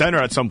even the center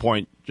at some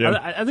point, Jim.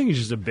 I think he's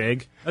just a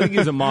big. I think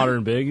he's a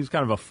modern big. He's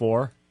kind of a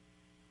 4.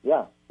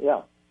 Yeah.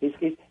 He's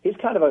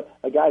kind of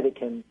a guy that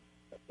can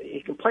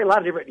play a lot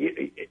of different.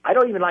 I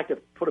don't even like to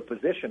put a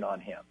position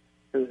on him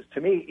because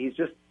to me he's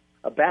just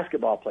a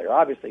basketball player.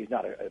 Obviously, he's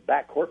not a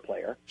backcourt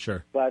player.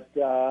 Sure. But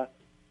I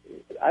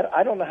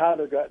don't know how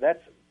they're going.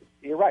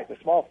 You're right. The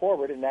small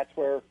forward, and that's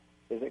where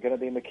is it going to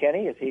be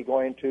McKinney? Is he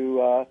going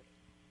to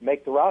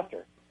make the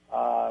roster?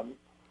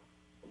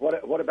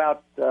 What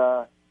about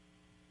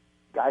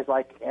guys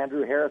like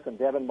Andrew Harris and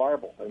Devin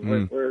Marble?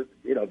 And where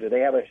do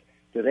they have a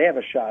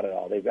shot at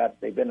all? They've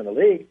been in the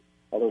league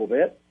a little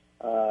bit.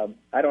 I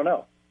don't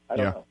know.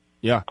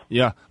 Yeah.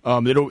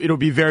 It'll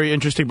be very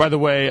interesting. By the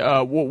way,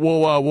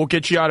 we'll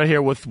get you out of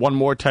here with one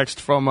more text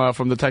from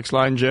the text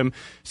line. Jim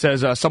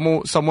says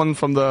someone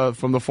from the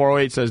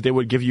 408 says they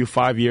would give you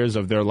 5 years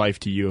of their life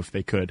to you if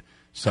they could.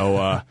 So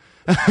I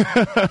may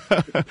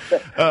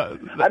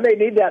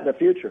need that in the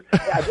future.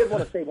 I did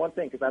want to say one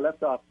thing because I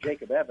left off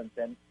Jacob Evans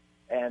and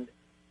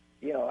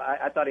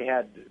I thought he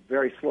had a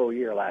very slow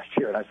year last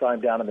year, and I saw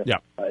him down in the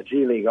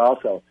G League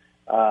also.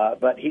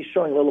 But he's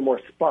showing a little more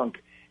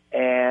spunk,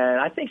 and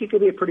I think he could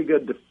be a pretty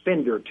good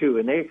defender too.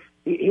 And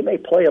he may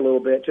play a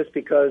little bit just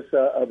because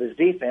of his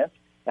defense.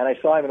 And I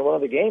saw him in one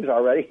of the games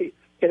already. He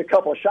hit a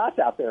couple of shots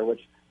out there,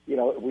 which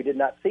we did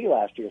not see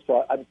last year.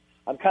 So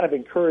I'm kind of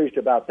encouraged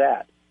about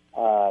that.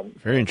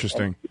 Very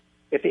interesting.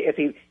 If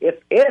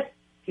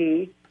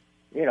he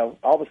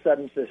all of a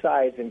sudden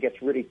decides and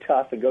gets really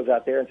tough and goes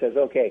out there and says,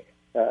 okay,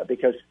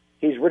 because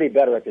he's really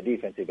better at the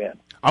defensive end.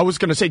 I was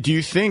going to say, do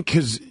you think,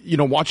 because,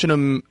 watching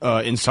him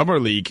in Summer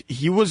League,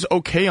 he was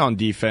okay on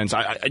defense.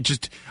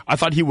 I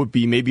thought he would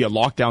be maybe a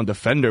lockdown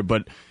defender,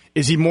 but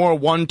is he more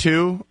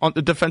 1-2 on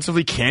the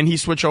defensively? Can he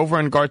switch over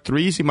and guard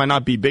threes? He might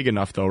not be big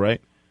enough, though,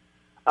 right?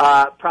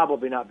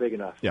 Probably not big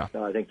enough. Yeah.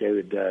 No, I think they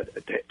would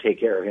take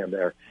care of him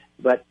there.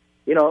 But,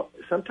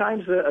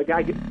 sometimes a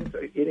guy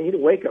you need a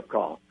wake-up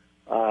call.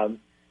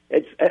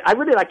 I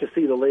really like to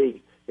see the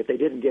league if they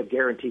didn't give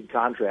guaranteed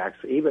contracts,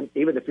 even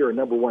if you're a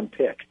number one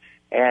pick,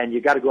 and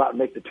you got to go out and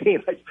make the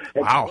team.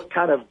 Wow.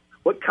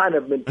 What kind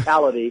of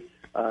mentality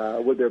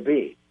would there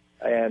be?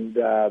 And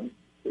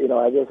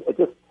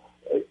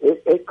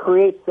it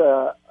creates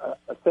a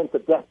sense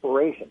of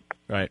desperation.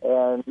 Right.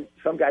 And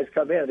some guys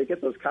come in and they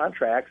get those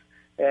contracts,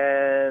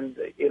 and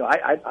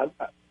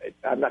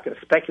I'm not going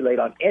to speculate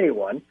on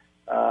anyone,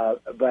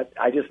 But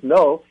I just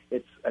know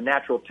it's a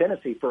natural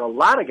tendency for a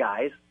lot of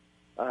guys,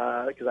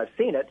 because I've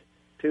seen it,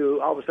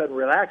 to all of a sudden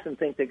relax and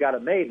think they got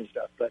it made and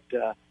stuff. But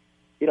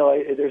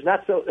it's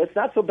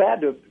not so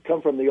bad to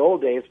come from the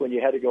old days when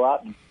you had to go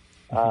out and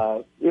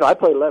I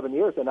played 11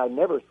 years and I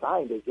never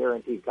signed a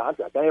guaranteed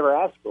contract. I never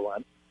asked for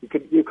one.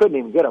 You couldn't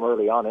even get them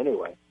early on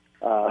anyway.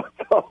 Wow.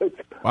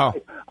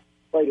 I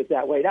played it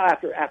that way. Now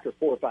after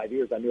 4 or 5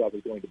 years, I knew I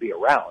was going to be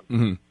around.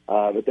 Mm-hmm.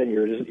 But then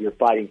you're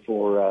fighting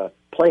for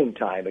playing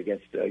time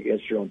against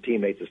your own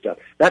teammates and stuff.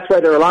 That's why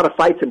there are a lot of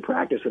fights in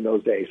practice in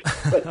those days.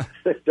 But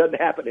it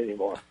doesn't happen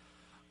anymore.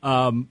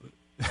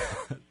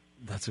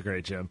 That's a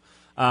great, Jim.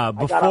 I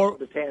got off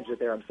the tangent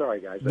there. I'm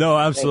sorry, guys. No,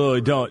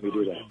 absolutely don't.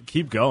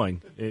 Keep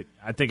going.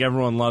 I think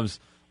everyone loves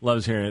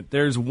hearing it.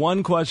 There's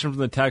one question from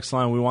the text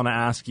line we want to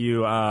ask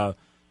you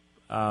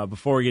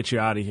before we get you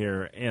out of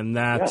here, and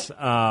that's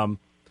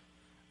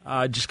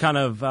just kind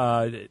of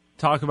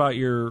talk about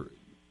you're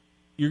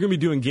going to be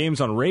doing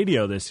games on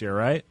radio this year,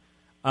 right?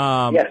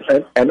 Yes,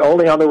 and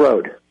only on the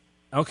road.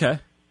 Okay.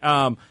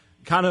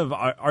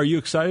 Are you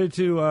excited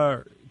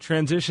to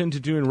transition to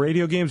doing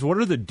radio games? What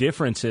are the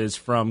differences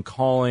from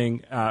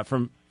calling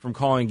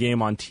calling a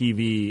game on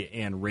TV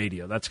and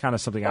radio? That's kind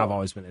of something I've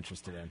always been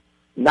interested in.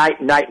 Night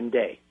and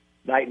day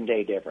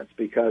difference,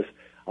 because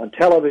on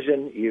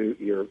television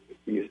you're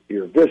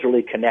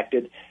visually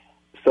connected,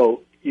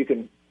 so you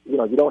can you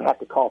don't have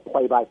to call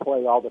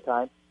play-by-play all the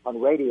time. On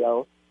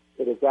radio,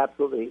 it is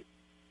absolutely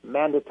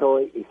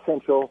mandatory,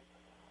 essential,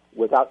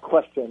 without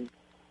question.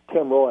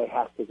 Tim Roy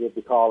has to give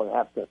the call and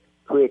has to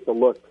create the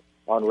look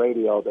on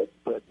radio that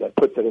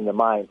puts it in the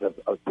minds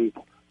of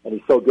people, and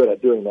he's so good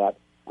at doing that.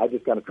 I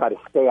just got to try to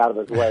stay out of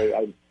his way.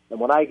 And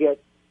when I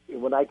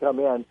come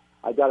in,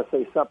 I got to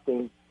say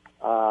something,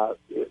 why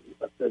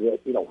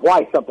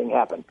something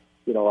happened,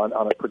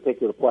 on a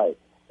particular play,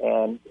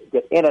 and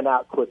get in and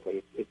out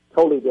quickly. It's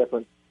totally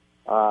different.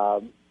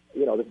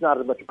 There's not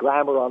as much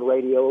glamour on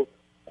radio.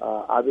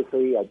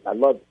 Obviously, I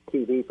loved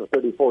TV for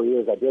 34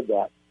 years. I did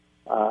that.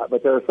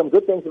 But there are some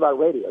good things about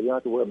radio. You don't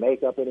have to wear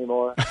makeup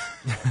anymore.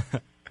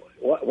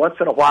 Once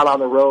in a while on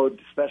the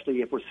road,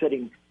 especially if we're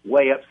sitting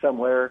way up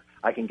somewhere,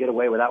 I can get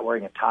away without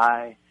wearing a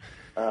tie.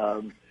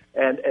 And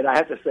I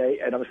have to say,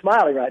 and I'm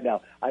smiling right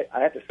now, I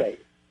have to say,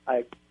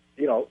 I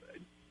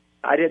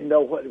didn't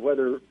know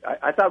whether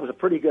I thought it was a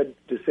pretty good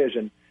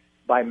decision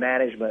by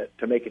management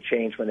to make a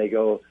change when they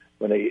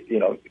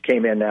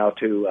came in now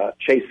to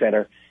Chase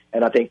Center.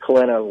 And I think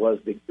Kalina was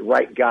the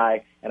right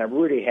guy, and I'm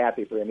really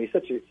happy for him.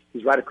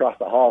 He's right across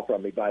the hall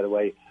from me, by the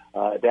way,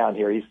 down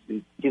here.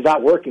 He's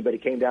not working, but he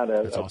came down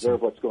to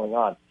observe what's going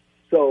on.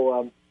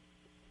 So,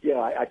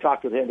 I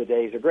talked with him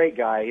today. He's a great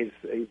guy.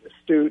 He's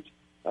astute.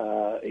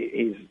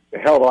 He's a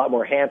hell of a lot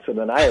more handsome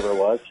than I ever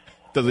was.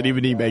 Doesn't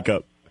even need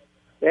makeup.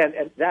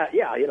 And that,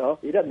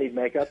 he doesn't need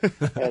makeup,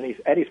 and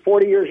he's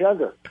 40 years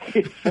younger.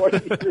 He's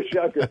 40 years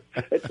younger.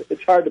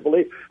 It's hard to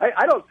believe.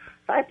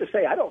 I have to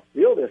say, I don't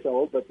feel this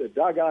old, but the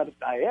doggone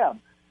I am,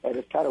 and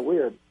it's kind of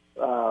weird.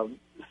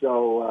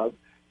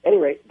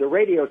 Anyway, the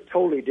radio is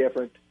totally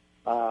different,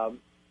 and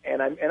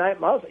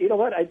I'm also,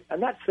 I'm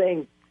not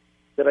saying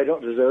that I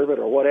don't deserve it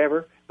or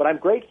whatever, but I'm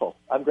grateful.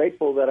 I'm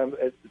grateful that I'm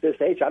at this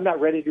age. I'm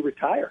not ready to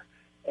retire,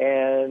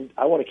 and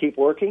I want to keep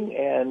working.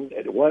 And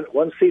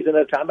one season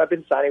at a time, I've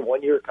been signing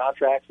 1-year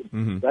contracts,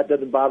 and that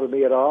doesn't bother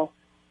me at all.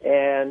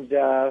 And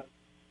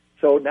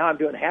so now I'm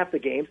doing half the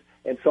games,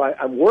 and so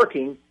I'm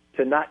working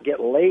to not get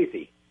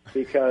lazy,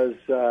 because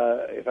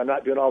if I'm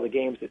not doing all the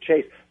games at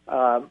Chase,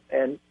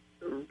 and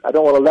I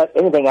don't want to let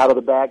anything out of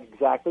the bag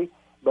exactly,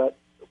 but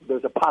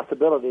there's a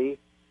possibility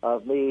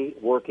of me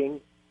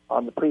working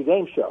on the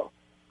pregame show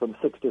from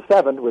 6 to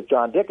 7 with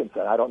John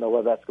Dickinson. I don't know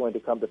whether that's going to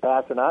come to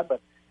pass or not,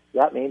 but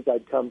that means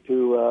I'd come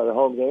to the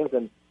home games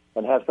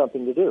and have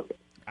something to do.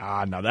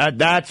 No,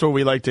 that's what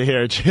we like to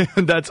hear, Jim.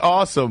 That's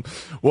awesome.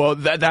 Well,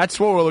 that's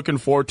what we're looking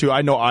forward to.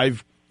 I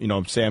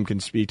know Sam can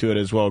speak to it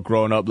as well.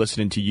 Growing up,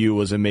 listening to you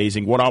was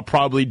amazing. What I'll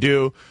probably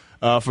do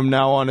from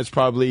now on is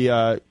probably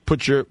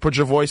put your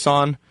voice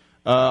on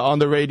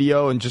the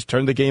radio and just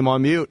turn the game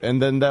on mute,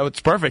 and then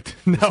that's perfect.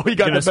 Now we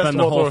got the best spend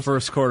the whole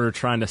first quarter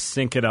trying to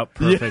sync it up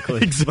perfectly.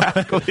 Yeah,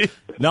 exactly.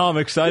 No, I'm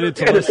excited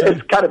to listen.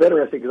 It's kind of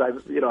interesting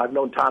because I've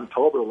known Tom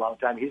Tolbert a long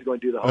time. He's going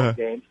to do the home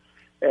games,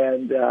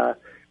 and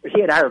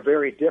he and I are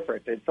very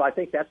different, and so I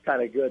think that's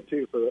kind of good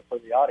too for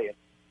the audience.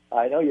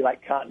 I know you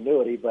like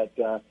continuity, but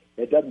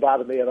it doesn't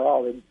bother me at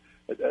all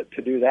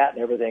to do that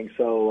and everything.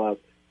 So,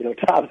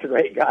 Tom's a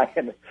great guy,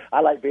 and I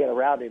like being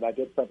around him. I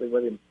did something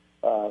with him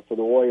for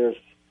the Warriors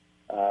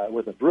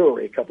with a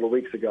brewery a couple of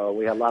weeks ago.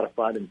 We had a lot of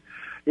fun, and,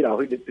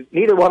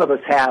 neither one of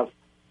us have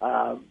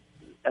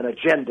an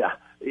agenda.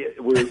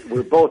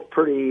 We're both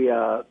pretty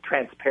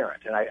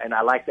transparent, and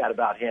I like that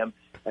about him,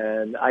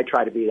 and I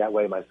try to be that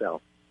way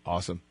myself.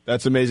 Awesome.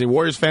 That's amazing.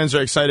 Warriors fans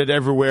are excited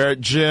everywhere.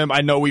 Jim,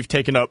 I know we've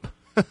taken up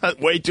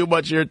way too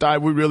much of your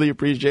time. We really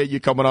appreciate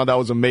you coming on. That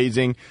was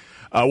amazing.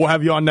 We'll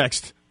have you on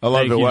next. I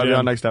love it. We'll have you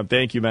on next time.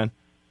 Thank you, man.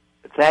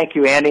 Thank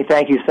you, Andy.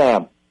 Thank you,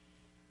 Sam.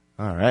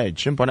 All right,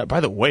 Jim Barnett. By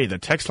the way, the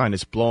text line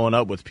is blowing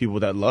up with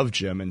people that love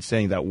Jim and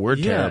saying that we're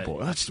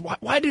terrible.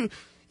 Why do you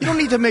don't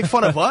need to make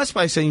fun of us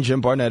by saying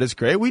Jim Barnett is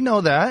great? We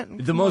know that.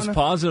 The most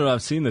positive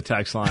I've seen the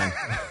text line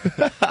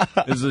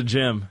is the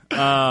Jim.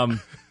 I'm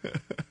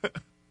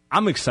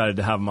excited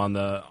to have him on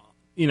the.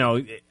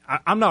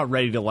 I'm not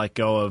ready to let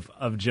go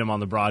of Jim on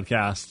the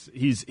broadcast.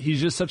 He's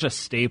just such a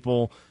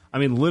staple. I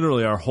mean,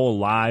 literally our whole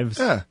lives.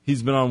 Yeah.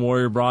 He's been on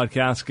Warrior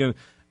Broadcast, and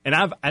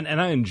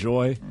I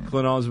enjoy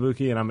Clint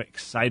Oswuki, and I'm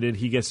excited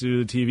he gets to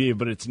do the TV.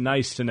 But it's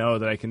nice to know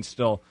that I can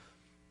still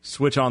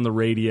switch on the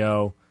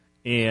radio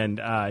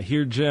and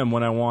hear Jim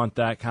when I want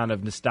that kind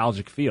of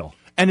nostalgic feel.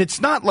 And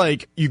it's not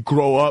like you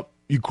grow up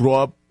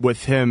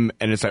with him,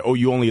 and it's like, oh,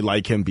 you only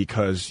like him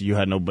because you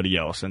had nobody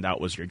else, and that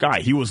was your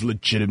guy. He was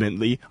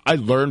legitimately. I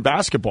learned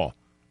basketball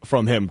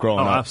from him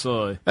growing up.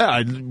 Absolutely. Yeah,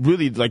 I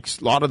really like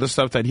a lot of the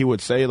stuff that he would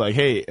say, like,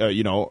 hey,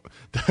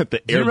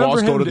 the air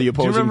balls go to the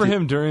opposing. Do you remember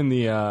him during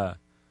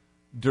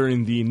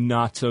the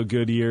not so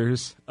good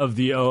years of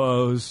the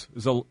OOs?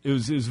 It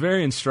was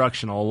very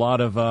instructional. A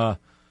lot of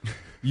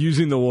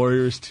using the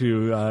Warriors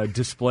to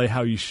display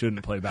how you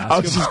shouldn't play basketball.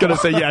 I was just going to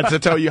say, to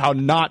tell you how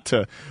not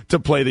to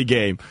play the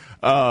game.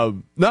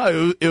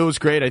 No, it was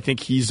great. I think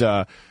he's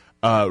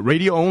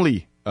radio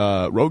only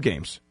road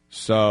games.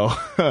 So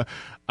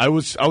I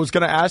was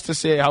going to ask to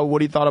say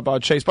what he thought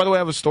about Chase. By the way, I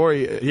have a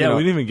story. We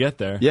didn't even get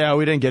there. Yeah,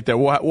 we didn't get there.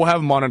 We'll have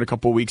him on in a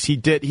couple of weeks. He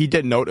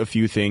did note a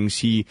few things.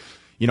 He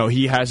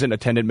hasn't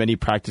attended many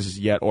practices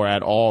yet or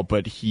at all,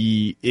 but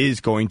he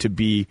is going to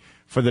be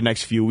for the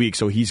next few weeks,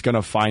 so he's going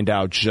to find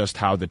out just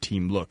how the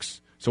team looks.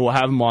 So we'll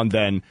have him on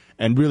then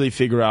and really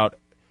figure out,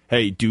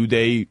 hey, do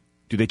they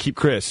keep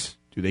Chris?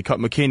 Do they cut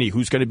McKinney?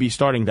 Who's going to be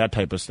starting? That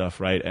type of stuff,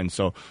 right? And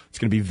so it's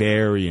going to be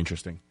very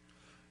interesting.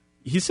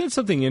 He said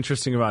something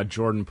interesting about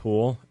Jordan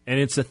Poole, and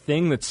it's a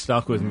thing that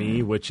stuck with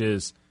me, which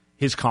is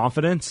his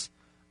confidence.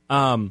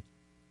 He's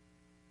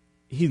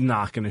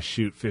not going to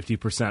shoot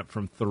 50%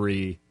 from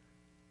three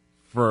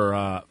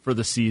for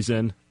the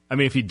season. I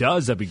mean, if he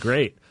does, that'd be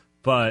great.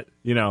 But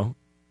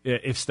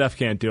if Steph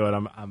can't do it,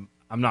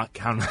 I'm not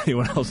counting on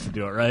anyone else to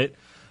do it, right?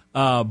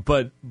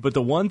 But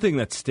the one thing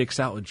that sticks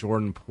out with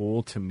Jordan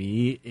Poole to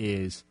me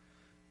is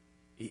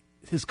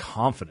his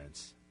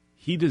confidence.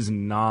 He does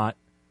not.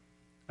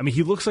 I mean,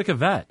 he looks like a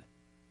vet.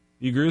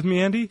 You agree with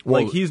me, Andy?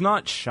 Well, he's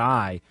not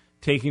shy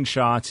taking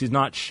shots. He's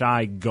not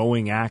shy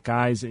going at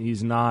guys, and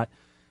he's not.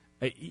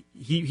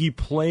 He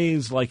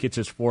plays like it's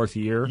his fourth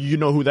year. You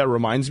know who that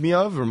reminds me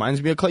of?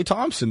 Reminds me of Klay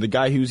Thompson, the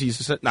guy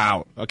he's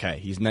now. Okay,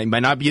 he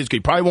might not be as good.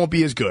 He probably won't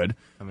be as good.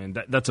 I mean,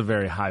 that's a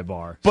very high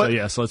bar. So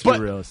let's be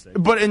realistic.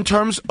 But in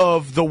terms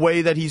of the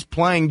way that he's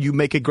playing, you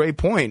make a great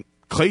point.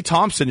 Klay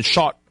Thompson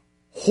shot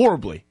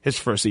horribly his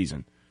first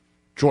season.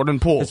 Jordan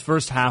Poole, his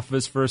first half of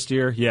his first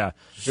year,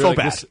 so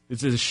bad.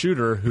 It's a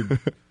shooter who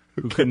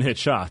couldn't hit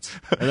shots,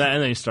 and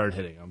then he started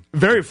hitting them.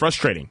 Very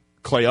frustrating.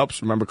 Clay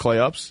Ups, remember Clay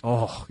Ups?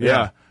 Oh,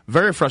 yeah.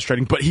 Very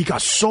frustrating, but he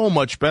got so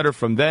much better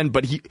from then,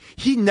 but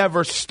he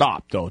never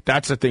stopped, though.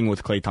 That's the thing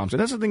with Klay Thompson.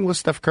 That's the thing with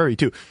Steph Curry,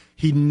 too.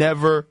 He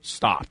never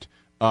stopped.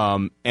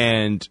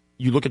 And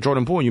you look at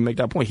Jordan Poole and you make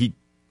that point.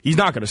 He's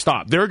not going to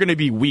stop. There are going to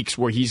be weeks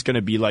where he's going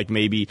to be like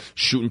maybe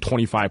shooting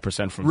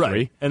 25% from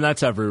three. And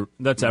that's every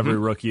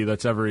rookie.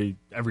 That's every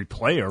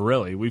player,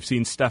 really. We've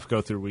seen Steph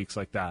go through weeks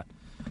like that.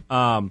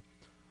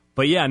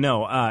 But yeah,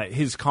 no,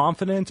 his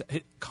confidence,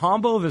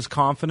 combo of his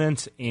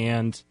confidence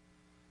and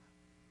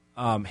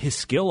his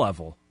skill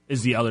level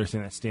is the other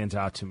thing that stands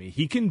out to me.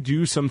 He can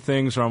do some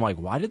things where I'm like,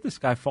 why did this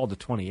guy fall to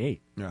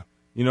 28? Yeah.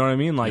 You know what I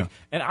mean?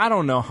 And I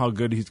don't know how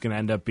good he's going to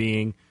end up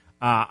being.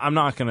 I'm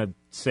not going to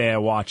say I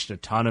watched a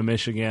ton of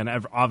Michigan.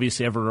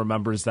 Obviously, everyone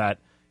remembers that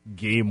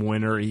game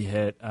winner he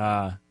hit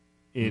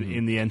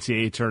in the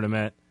NCAA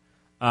tournament.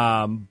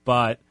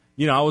 But,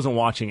 I wasn't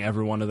watching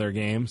every one of their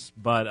games.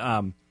 But,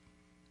 I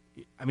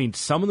mean,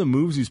 some of the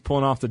moves he's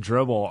pulling off the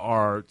dribble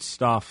are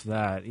stuff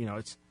that,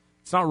 it's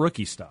not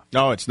rookie stuff.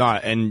 No, it's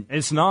not. And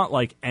it's not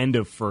like end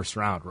of first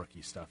round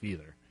rookie stuff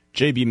either.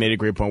 JB made a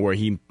great point where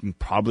he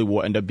probably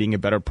will end up being a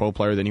better pro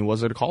player than he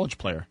was at a college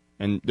player.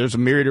 And there's a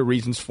myriad of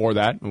reasons for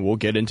that, and we'll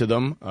get into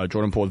them.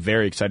 Jordan Poole,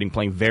 very exciting,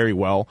 playing very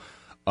well.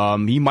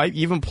 He might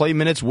even play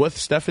minutes with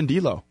Steph and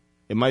D'Lo.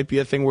 It might be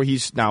a thing where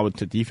he's now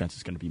to defense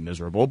is going to be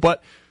miserable,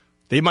 but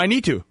they might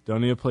need to.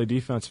 Don't need to play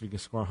defense if you can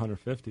score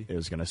 150. I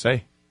was going to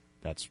say.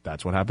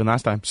 That's what happened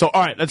last time. So,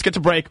 all right, let's get to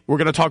break. We're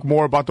going to talk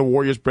more about the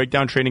Warriors, break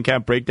down training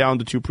camp, break down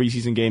the 2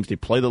 preseason games. They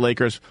play the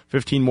Lakers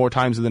 15 more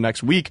times in the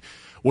next week.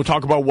 We'll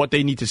talk about what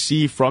they need to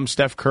see from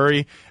Steph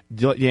Curry,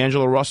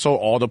 D'Angelo Russell,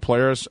 all the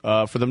players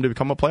for them to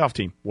become a playoff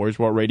team. Warriors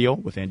World Radio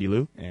with Andy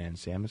Liu and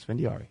Sam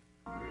Esfandiari.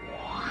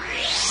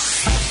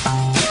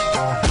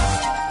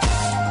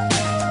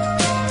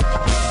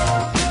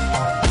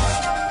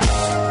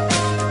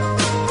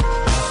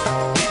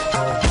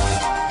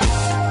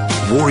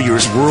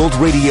 Warriors World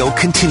Radio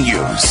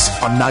continues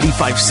on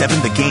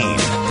 95.7 The Game.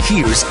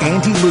 Here's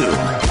Andy Liu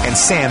and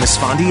Sam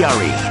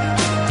Esfandiari.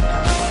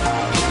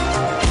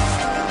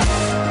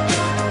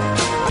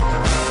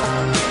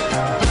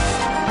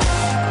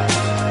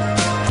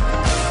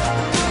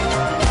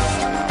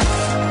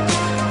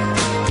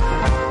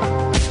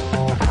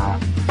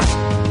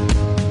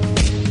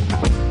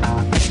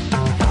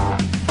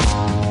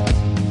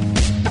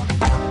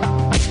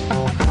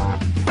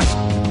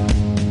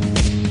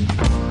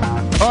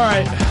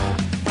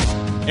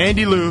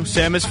 Andy Liu,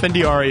 Sam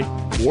Esfandiari,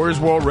 Warriors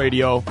World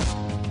Radio,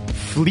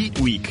 Fleet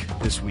Week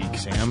this week,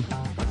 Sam.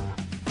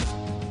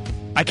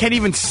 I can't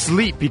even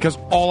sleep because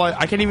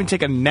I can't even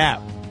take a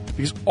nap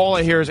because all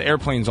I hear is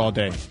airplanes all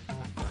day.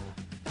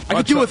 I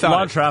could do without it. A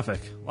lot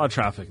of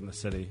traffic in the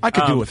city. I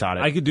could do without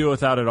it. I could do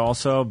without it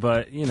also,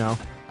 but,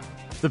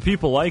 the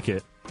people like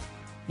it.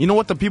 You know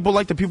what the people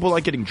like? The people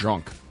like getting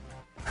drunk.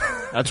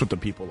 That's what the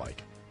people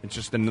like. It's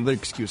just another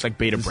excuse, like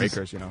beta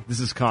breakers, This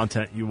is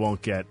content you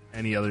won't get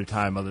any other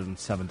time other than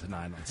 7 to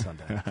 9 on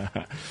Sunday.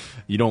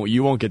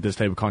 You won't get this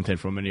type of content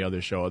from any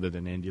other show other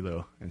than Andy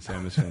Liu and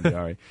Sam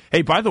Esfandiari.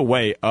 Hey, by the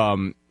way,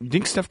 you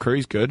think Steph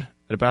Curry's good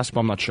at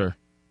basketball? I'm not sure.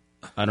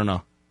 I don't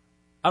know.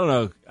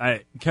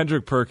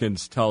 Kendrick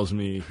Perkins tells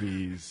me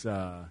he's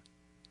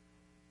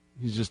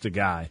just a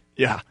guy.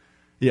 Yeah,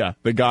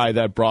 the guy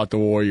that brought the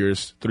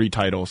Warriors 3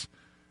 titles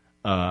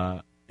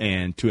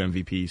and 2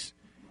 MVPs.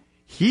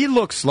 He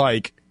looks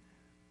like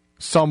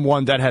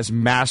someone that has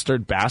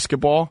mastered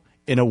basketball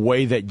in a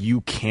way that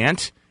you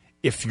can't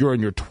if you're in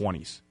your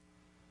 20s.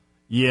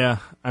 Yeah,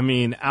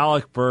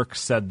 Alec Burks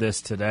said this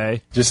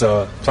today. Just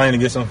playing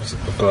against him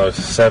for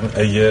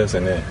 7-8 years,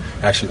 and then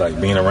actually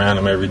being around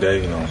him every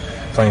day.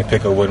 Playing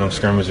pickup with him,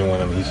 scrimmaging with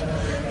him.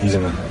 He's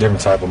in a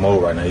different type of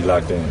mode right now. He's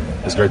locked in.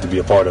 It's great to be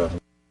a part of.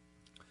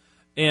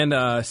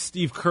 And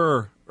Steve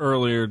Kerr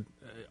earlier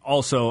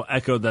also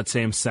echoed that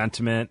same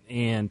sentiment.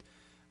 And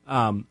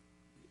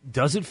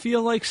does it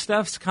feel like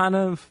Steph's kind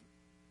of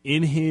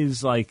in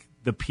his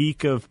the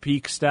peak of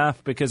peak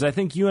Steph? Because I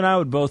think you and I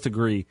would both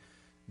agree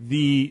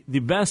the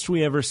best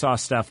we ever saw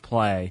Steph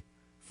play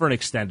for an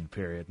extended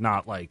period,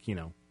 not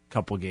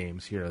couple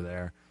games here or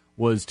there,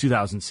 was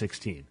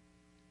 2016.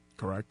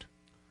 Correct.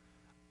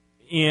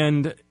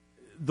 And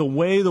the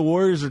way the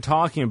Warriors are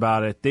talking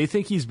about it, they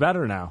think he's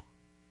better now.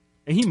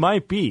 And he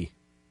might be.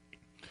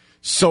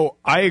 So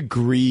I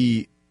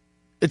agree.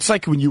 It's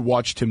like when you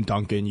watch Tim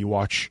Duncan, you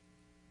watch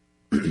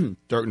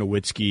Dirk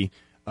Nowitzki,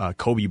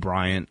 Kobe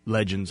Bryant,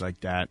 legends like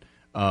that.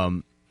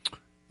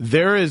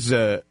 There is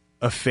a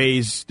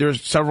phase.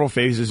 There's several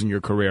phases in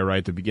your career,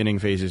 right? The beginning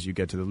phases, you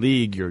get to the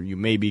league. You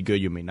may be good,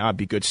 you may not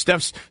be good.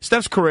 Steph's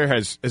career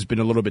has been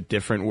a little bit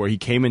different, where he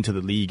came into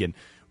the league and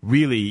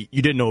really,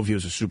 you didn't know if he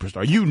was a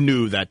superstar. You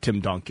knew that Tim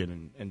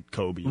Duncan and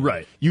Kobe.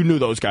 Right. You knew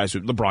those guys,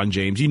 LeBron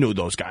James, you knew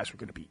those guys were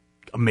going to be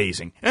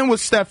amazing. And with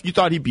Steph, you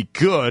thought he'd be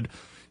good.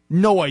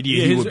 No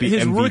idea he would be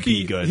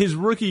MVP good. His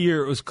rookie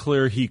year, it was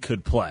clear he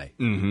could play.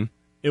 Mm-hmm.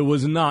 It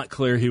was not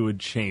clear he would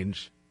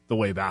change the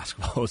way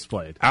basketball was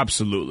played.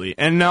 Absolutely.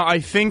 And now I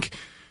think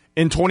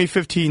in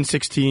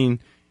 2015-16,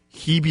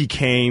 he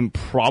became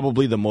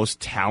probably the most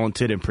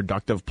talented and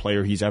productive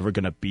player he's ever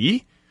going to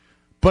be.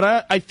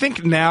 But I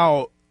think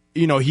now,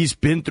 he's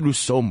been through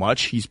so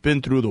much. He's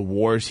been through the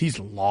wars. He's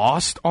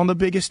lost on the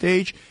biggest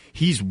stage.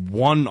 He's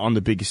won on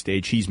the biggest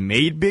stage. He's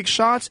made big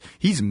shots.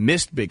 He's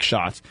missed big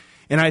shots.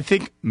 And I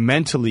think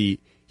mentally,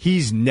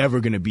 he's never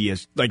going to be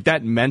as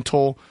that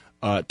mental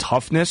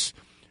toughness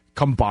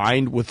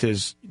combined with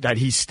that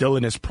he's still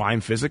in his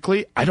prime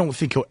physically. I don't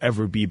think he'll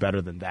ever be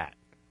better than that.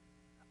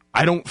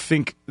 I don't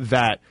think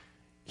that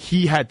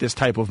he had this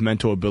type of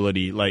mental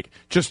ability,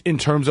 just in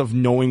terms of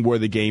knowing where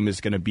the game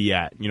is going to be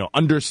at,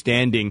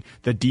 understanding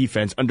the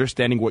defense,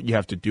 understanding what you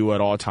have to do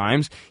at all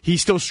times. He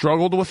still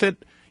struggled with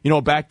it,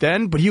 back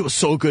then, but he was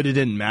so good it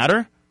didn't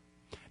matter.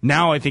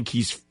 Now I think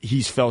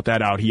he's felt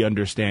that out. He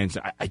understands.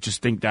 I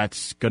just think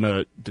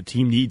the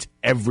team needs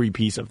every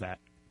piece of that.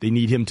 They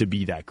need him to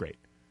be that great.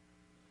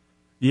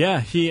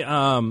 Yeah, he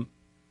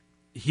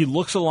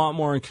looks a lot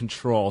more in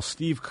control.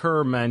 Steve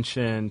Kerr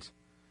mentioned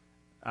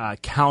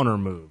counter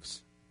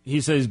moves.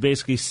 He says he's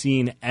basically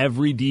seen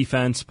every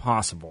defense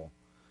possible,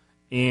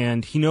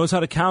 and he knows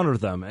how to counter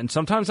them. And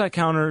sometimes that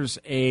counters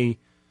a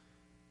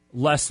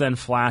less than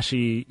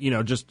flashy,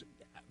 just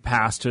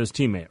pass to his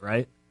teammate,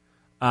 right?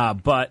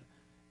 But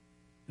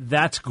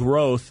that's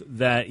growth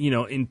that,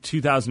 in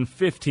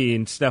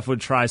 2015, Steph would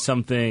try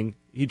something.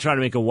 He'd try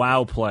to make a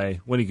wow play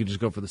when he could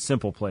just go for the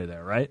simple play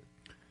there, right?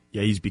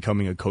 Yeah, he's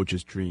becoming a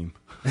coach's dream.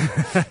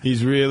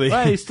 He's really...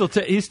 Well, he still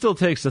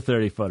takes the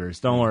 30-footers.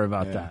 Don't worry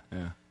about that.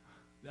 Yeah.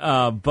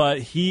 But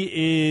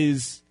he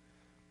is...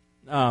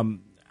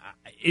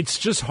 it's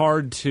just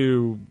hard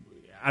to...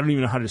 I don't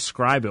even know how to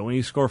describe it. When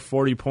you score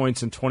 40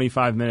 points in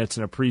 25 minutes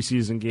in a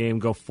preseason game,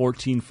 go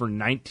 14 for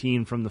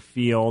 19 from the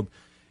field,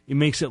 it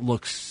makes it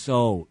look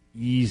so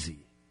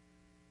easy.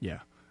 Yeah.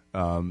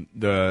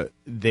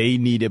 They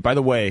need it. By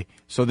the way,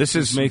 so this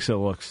makes it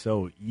look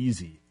so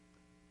easy.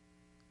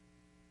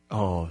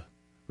 Oh,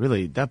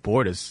 really? That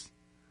board is...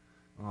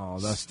 Oh,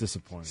 that's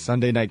disappointing.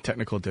 Sunday night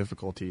technical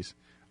difficulties.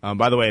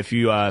 By the way, if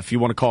you want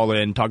to call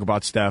in, talk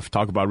about Steph,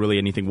 talk about really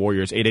anything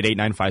Warriors,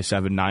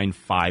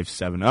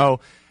 888-957-9570.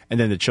 And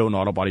then the Chilton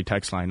Auto Body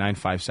text line,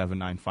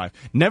 95795.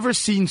 Never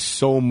seen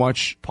so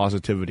much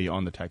positivity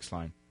on the text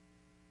line.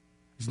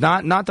 It's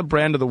not the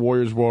brand of the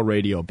Warriors World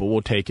Radio, but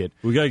we'll take it.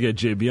 We got to get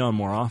JB on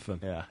more often.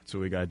 Yeah, that's what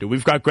we got to do.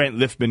 We've got Grant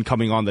Liftman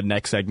coming on the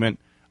next segment.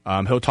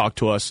 He'll talk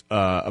to us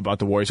about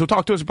the Warriors. He'll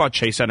talk to us about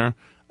Chase Center,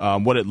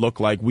 what it looked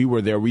like. We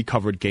were there. We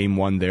covered Game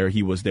 1 there.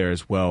 He was there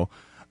as well.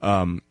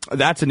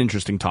 That's an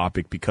interesting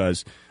topic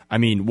because, I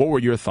mean, what were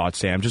your thoughts,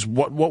 Sam? Just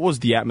what was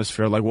the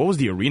atmosphere like? What was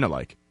the arena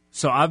like?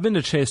 So I've been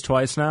to Chase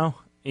twice now,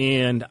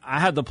 and I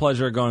had the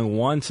pleasure of going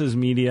once as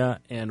media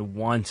and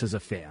once as a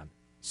fan.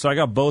 So I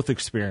got both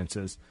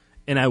experiences.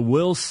 And I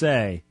will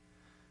say,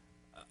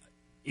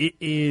 it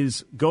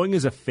is going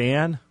as a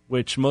fan,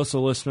 which most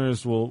of the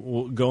listeners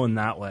will go in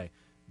that way.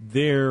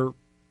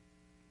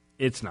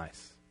 It's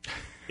nice.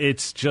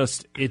 It's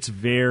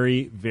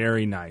very,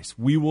 very nice.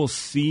 We will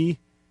see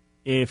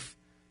if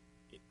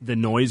the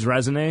noise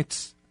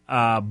resonates,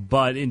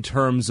 but in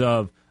terms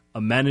of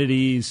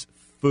amenities,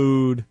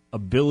 food,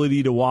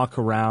 ability to walk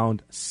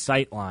around,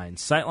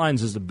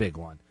 sightlines is a big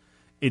one.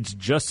 It's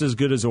just as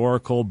good as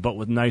Oracle, but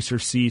with nicer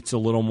seats, a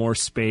little more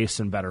space,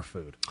 and better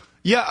food.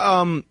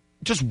 Yeah,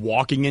 just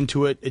walking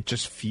into it, it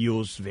just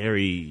feels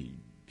very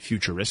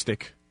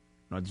futuristic.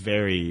 It's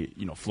very,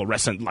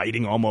 fluorescent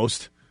lighting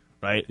almost,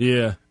 right?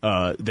 Yeah.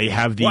 They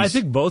have these... Well, I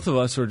think both of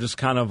us are just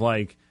kind of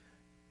like,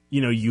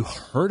 you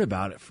heard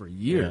about it for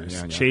years.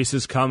 Yeah. Chase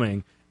is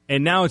coming,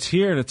 and now it's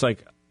here, and it's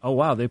like, oh,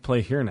 wow, they play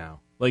here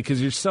now. Like,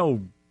 because you're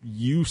so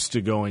used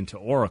to going to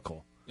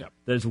Oracle. Yep.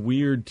 That it's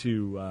weird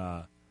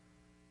to...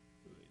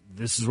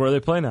 this is where they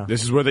play now.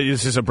 This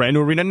is a brand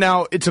new arena.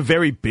 Now, it's a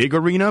very big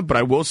arena, but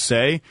I will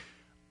say,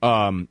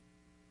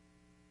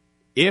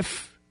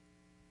 if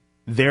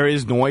there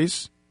is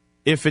noise,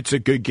 if it's a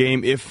good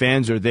game, if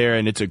fans are there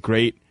and it's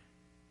good,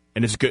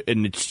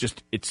 and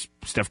it's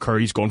Steph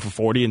Curry's going for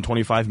 40 in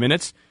 25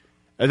 minutes,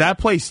 that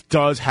place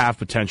does have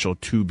potential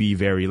to be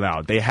very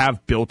loud. They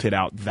have built it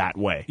out that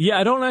way. Yeah,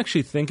 I don't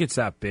actually think it's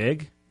that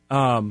big.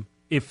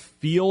 It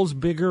feels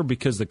bigger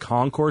because the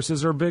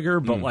concourses are bigger,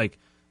 but like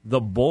the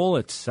bowl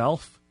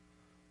itself,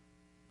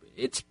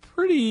 it's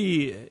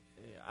pretty,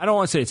 I don't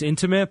want to say it's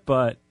intimate,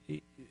 but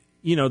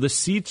the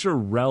seats are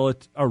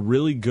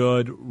really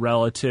good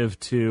relative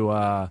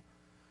to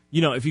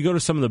if you go to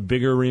some of the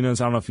bigger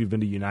arenas. I don't know if you've been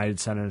to United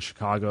Center in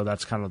Chicago.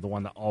 That's kind of the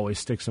one that always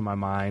sticks in my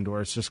mind,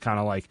 where it's just kind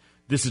of like,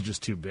 this is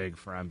just too big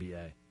for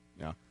NBA.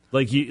 Yeah,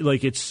 like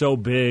it's so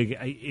big.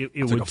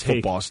 It's like a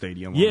football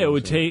stadium. Yeah,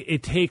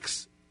 it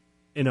takes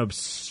an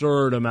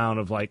absurd amount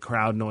of like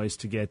crowd noise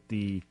to get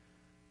to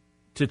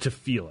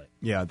feel it.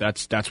 Yeah,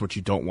 that's what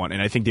you don't want,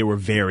 and I think they were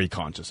very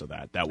conscious of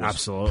that. That was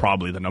Absolutely.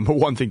 Probably the number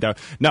one thing.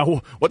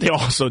 Now, what they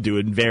also do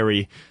in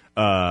very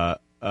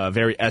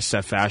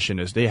SF fashion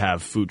is they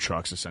have food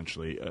trucks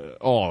essentially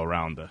all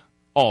around the.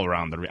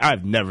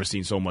 I've never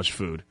seen so much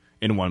food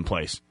in one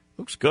place.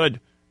 Looks good.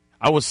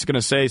 I was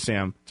gonna say,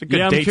 Sam, it's a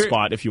good date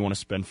spot if you want to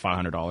spend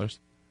 $500.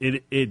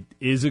 It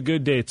is a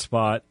good date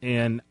spot,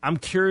 and I'm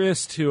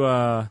curious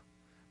to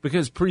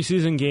because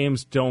preseason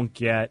games don't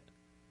get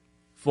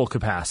full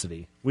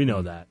capacity. We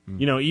know that.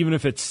 Even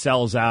if it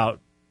sells out,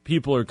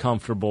 people are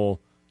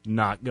comfortable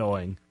not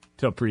going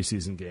to a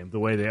preseason game the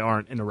way they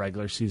aren't in a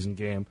regular season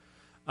game.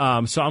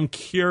 So I'm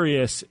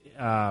curious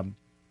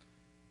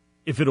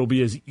if it'll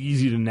be as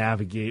easy to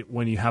navigate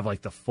when you have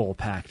like the full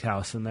packed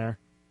house in there.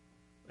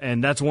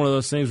 And that's one of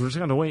those things we're just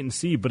going to wait and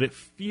see. But it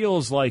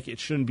feels like it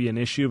shouldn't be an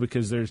issue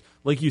because there's,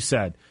 like you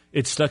said,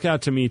 it stuck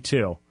out to me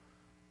too.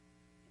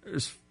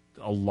 There's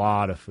a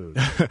lot of food.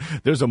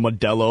 There's a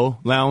Modelo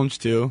lounge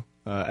too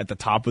at the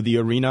top of the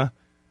arena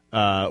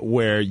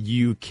where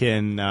you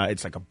can.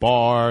 It's like a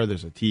bar.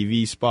 There's a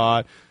TV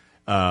spot.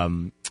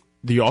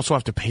 You also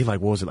have to pay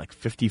like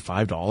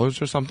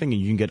 $55 or something,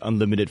 and you can get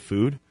unlimited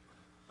food.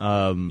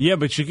 Yeah,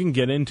 but you can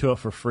get into it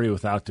for free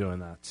without doing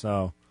that.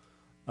 So.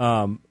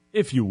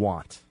 If you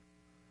want,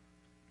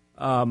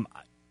 I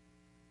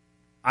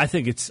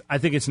think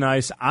it's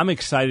nice. I'm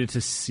excited to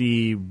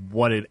see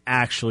what it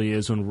actually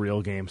is when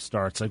real game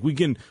starts. Like we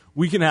can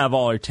have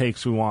all our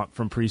takes we want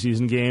from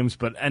preseason games,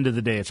 but end of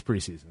the day, it's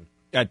preseason.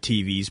 That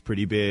TV's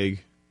pretty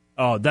big.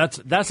 Oh, that's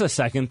a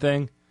second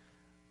thing.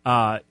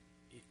 It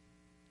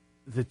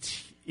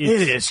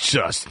is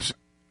just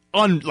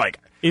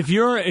if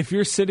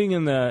you're sitting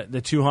in the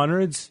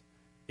 200s.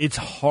 It's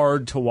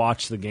hard to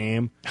watch the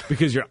game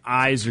because your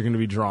eyes are going to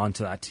be drawn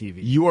to that TV.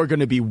 You are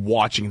going to be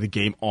watching the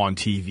game on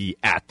TV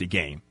at the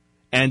game.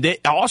 And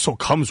it also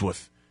comes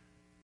with...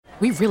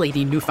 We really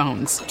need new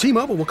phones.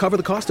 T-Mobile will cover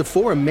the cost of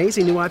 4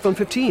 amazing new iPhone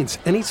 15s,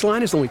 and each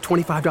line is only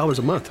 $25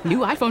 a month. New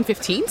iPhone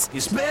 15s?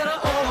 It's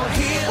better over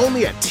here.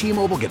 Only at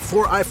T-Mobile, get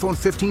 4 iPhone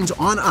 15s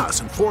on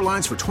us and 4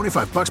 lines for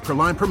 $25 per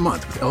line per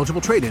month with eligible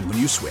trade-in when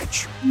you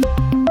switch.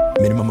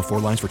 Minimum of 4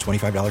 lines for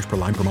 $25 per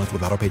line per month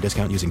with autopay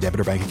discount using debit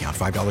or bank account.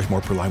 $5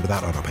 more per line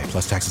without autopay,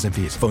 plus taxes and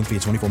fees. Phone fee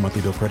at 24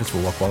 monthly bill credits for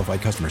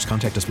well-qualified customers.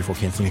 Contact us before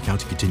canceling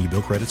account to continue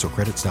bill credits or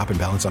credit stop and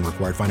balance on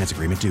required finance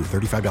agreement due.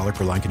 $35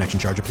 per line connection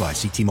charge applies.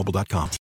 See T-Mobile.com.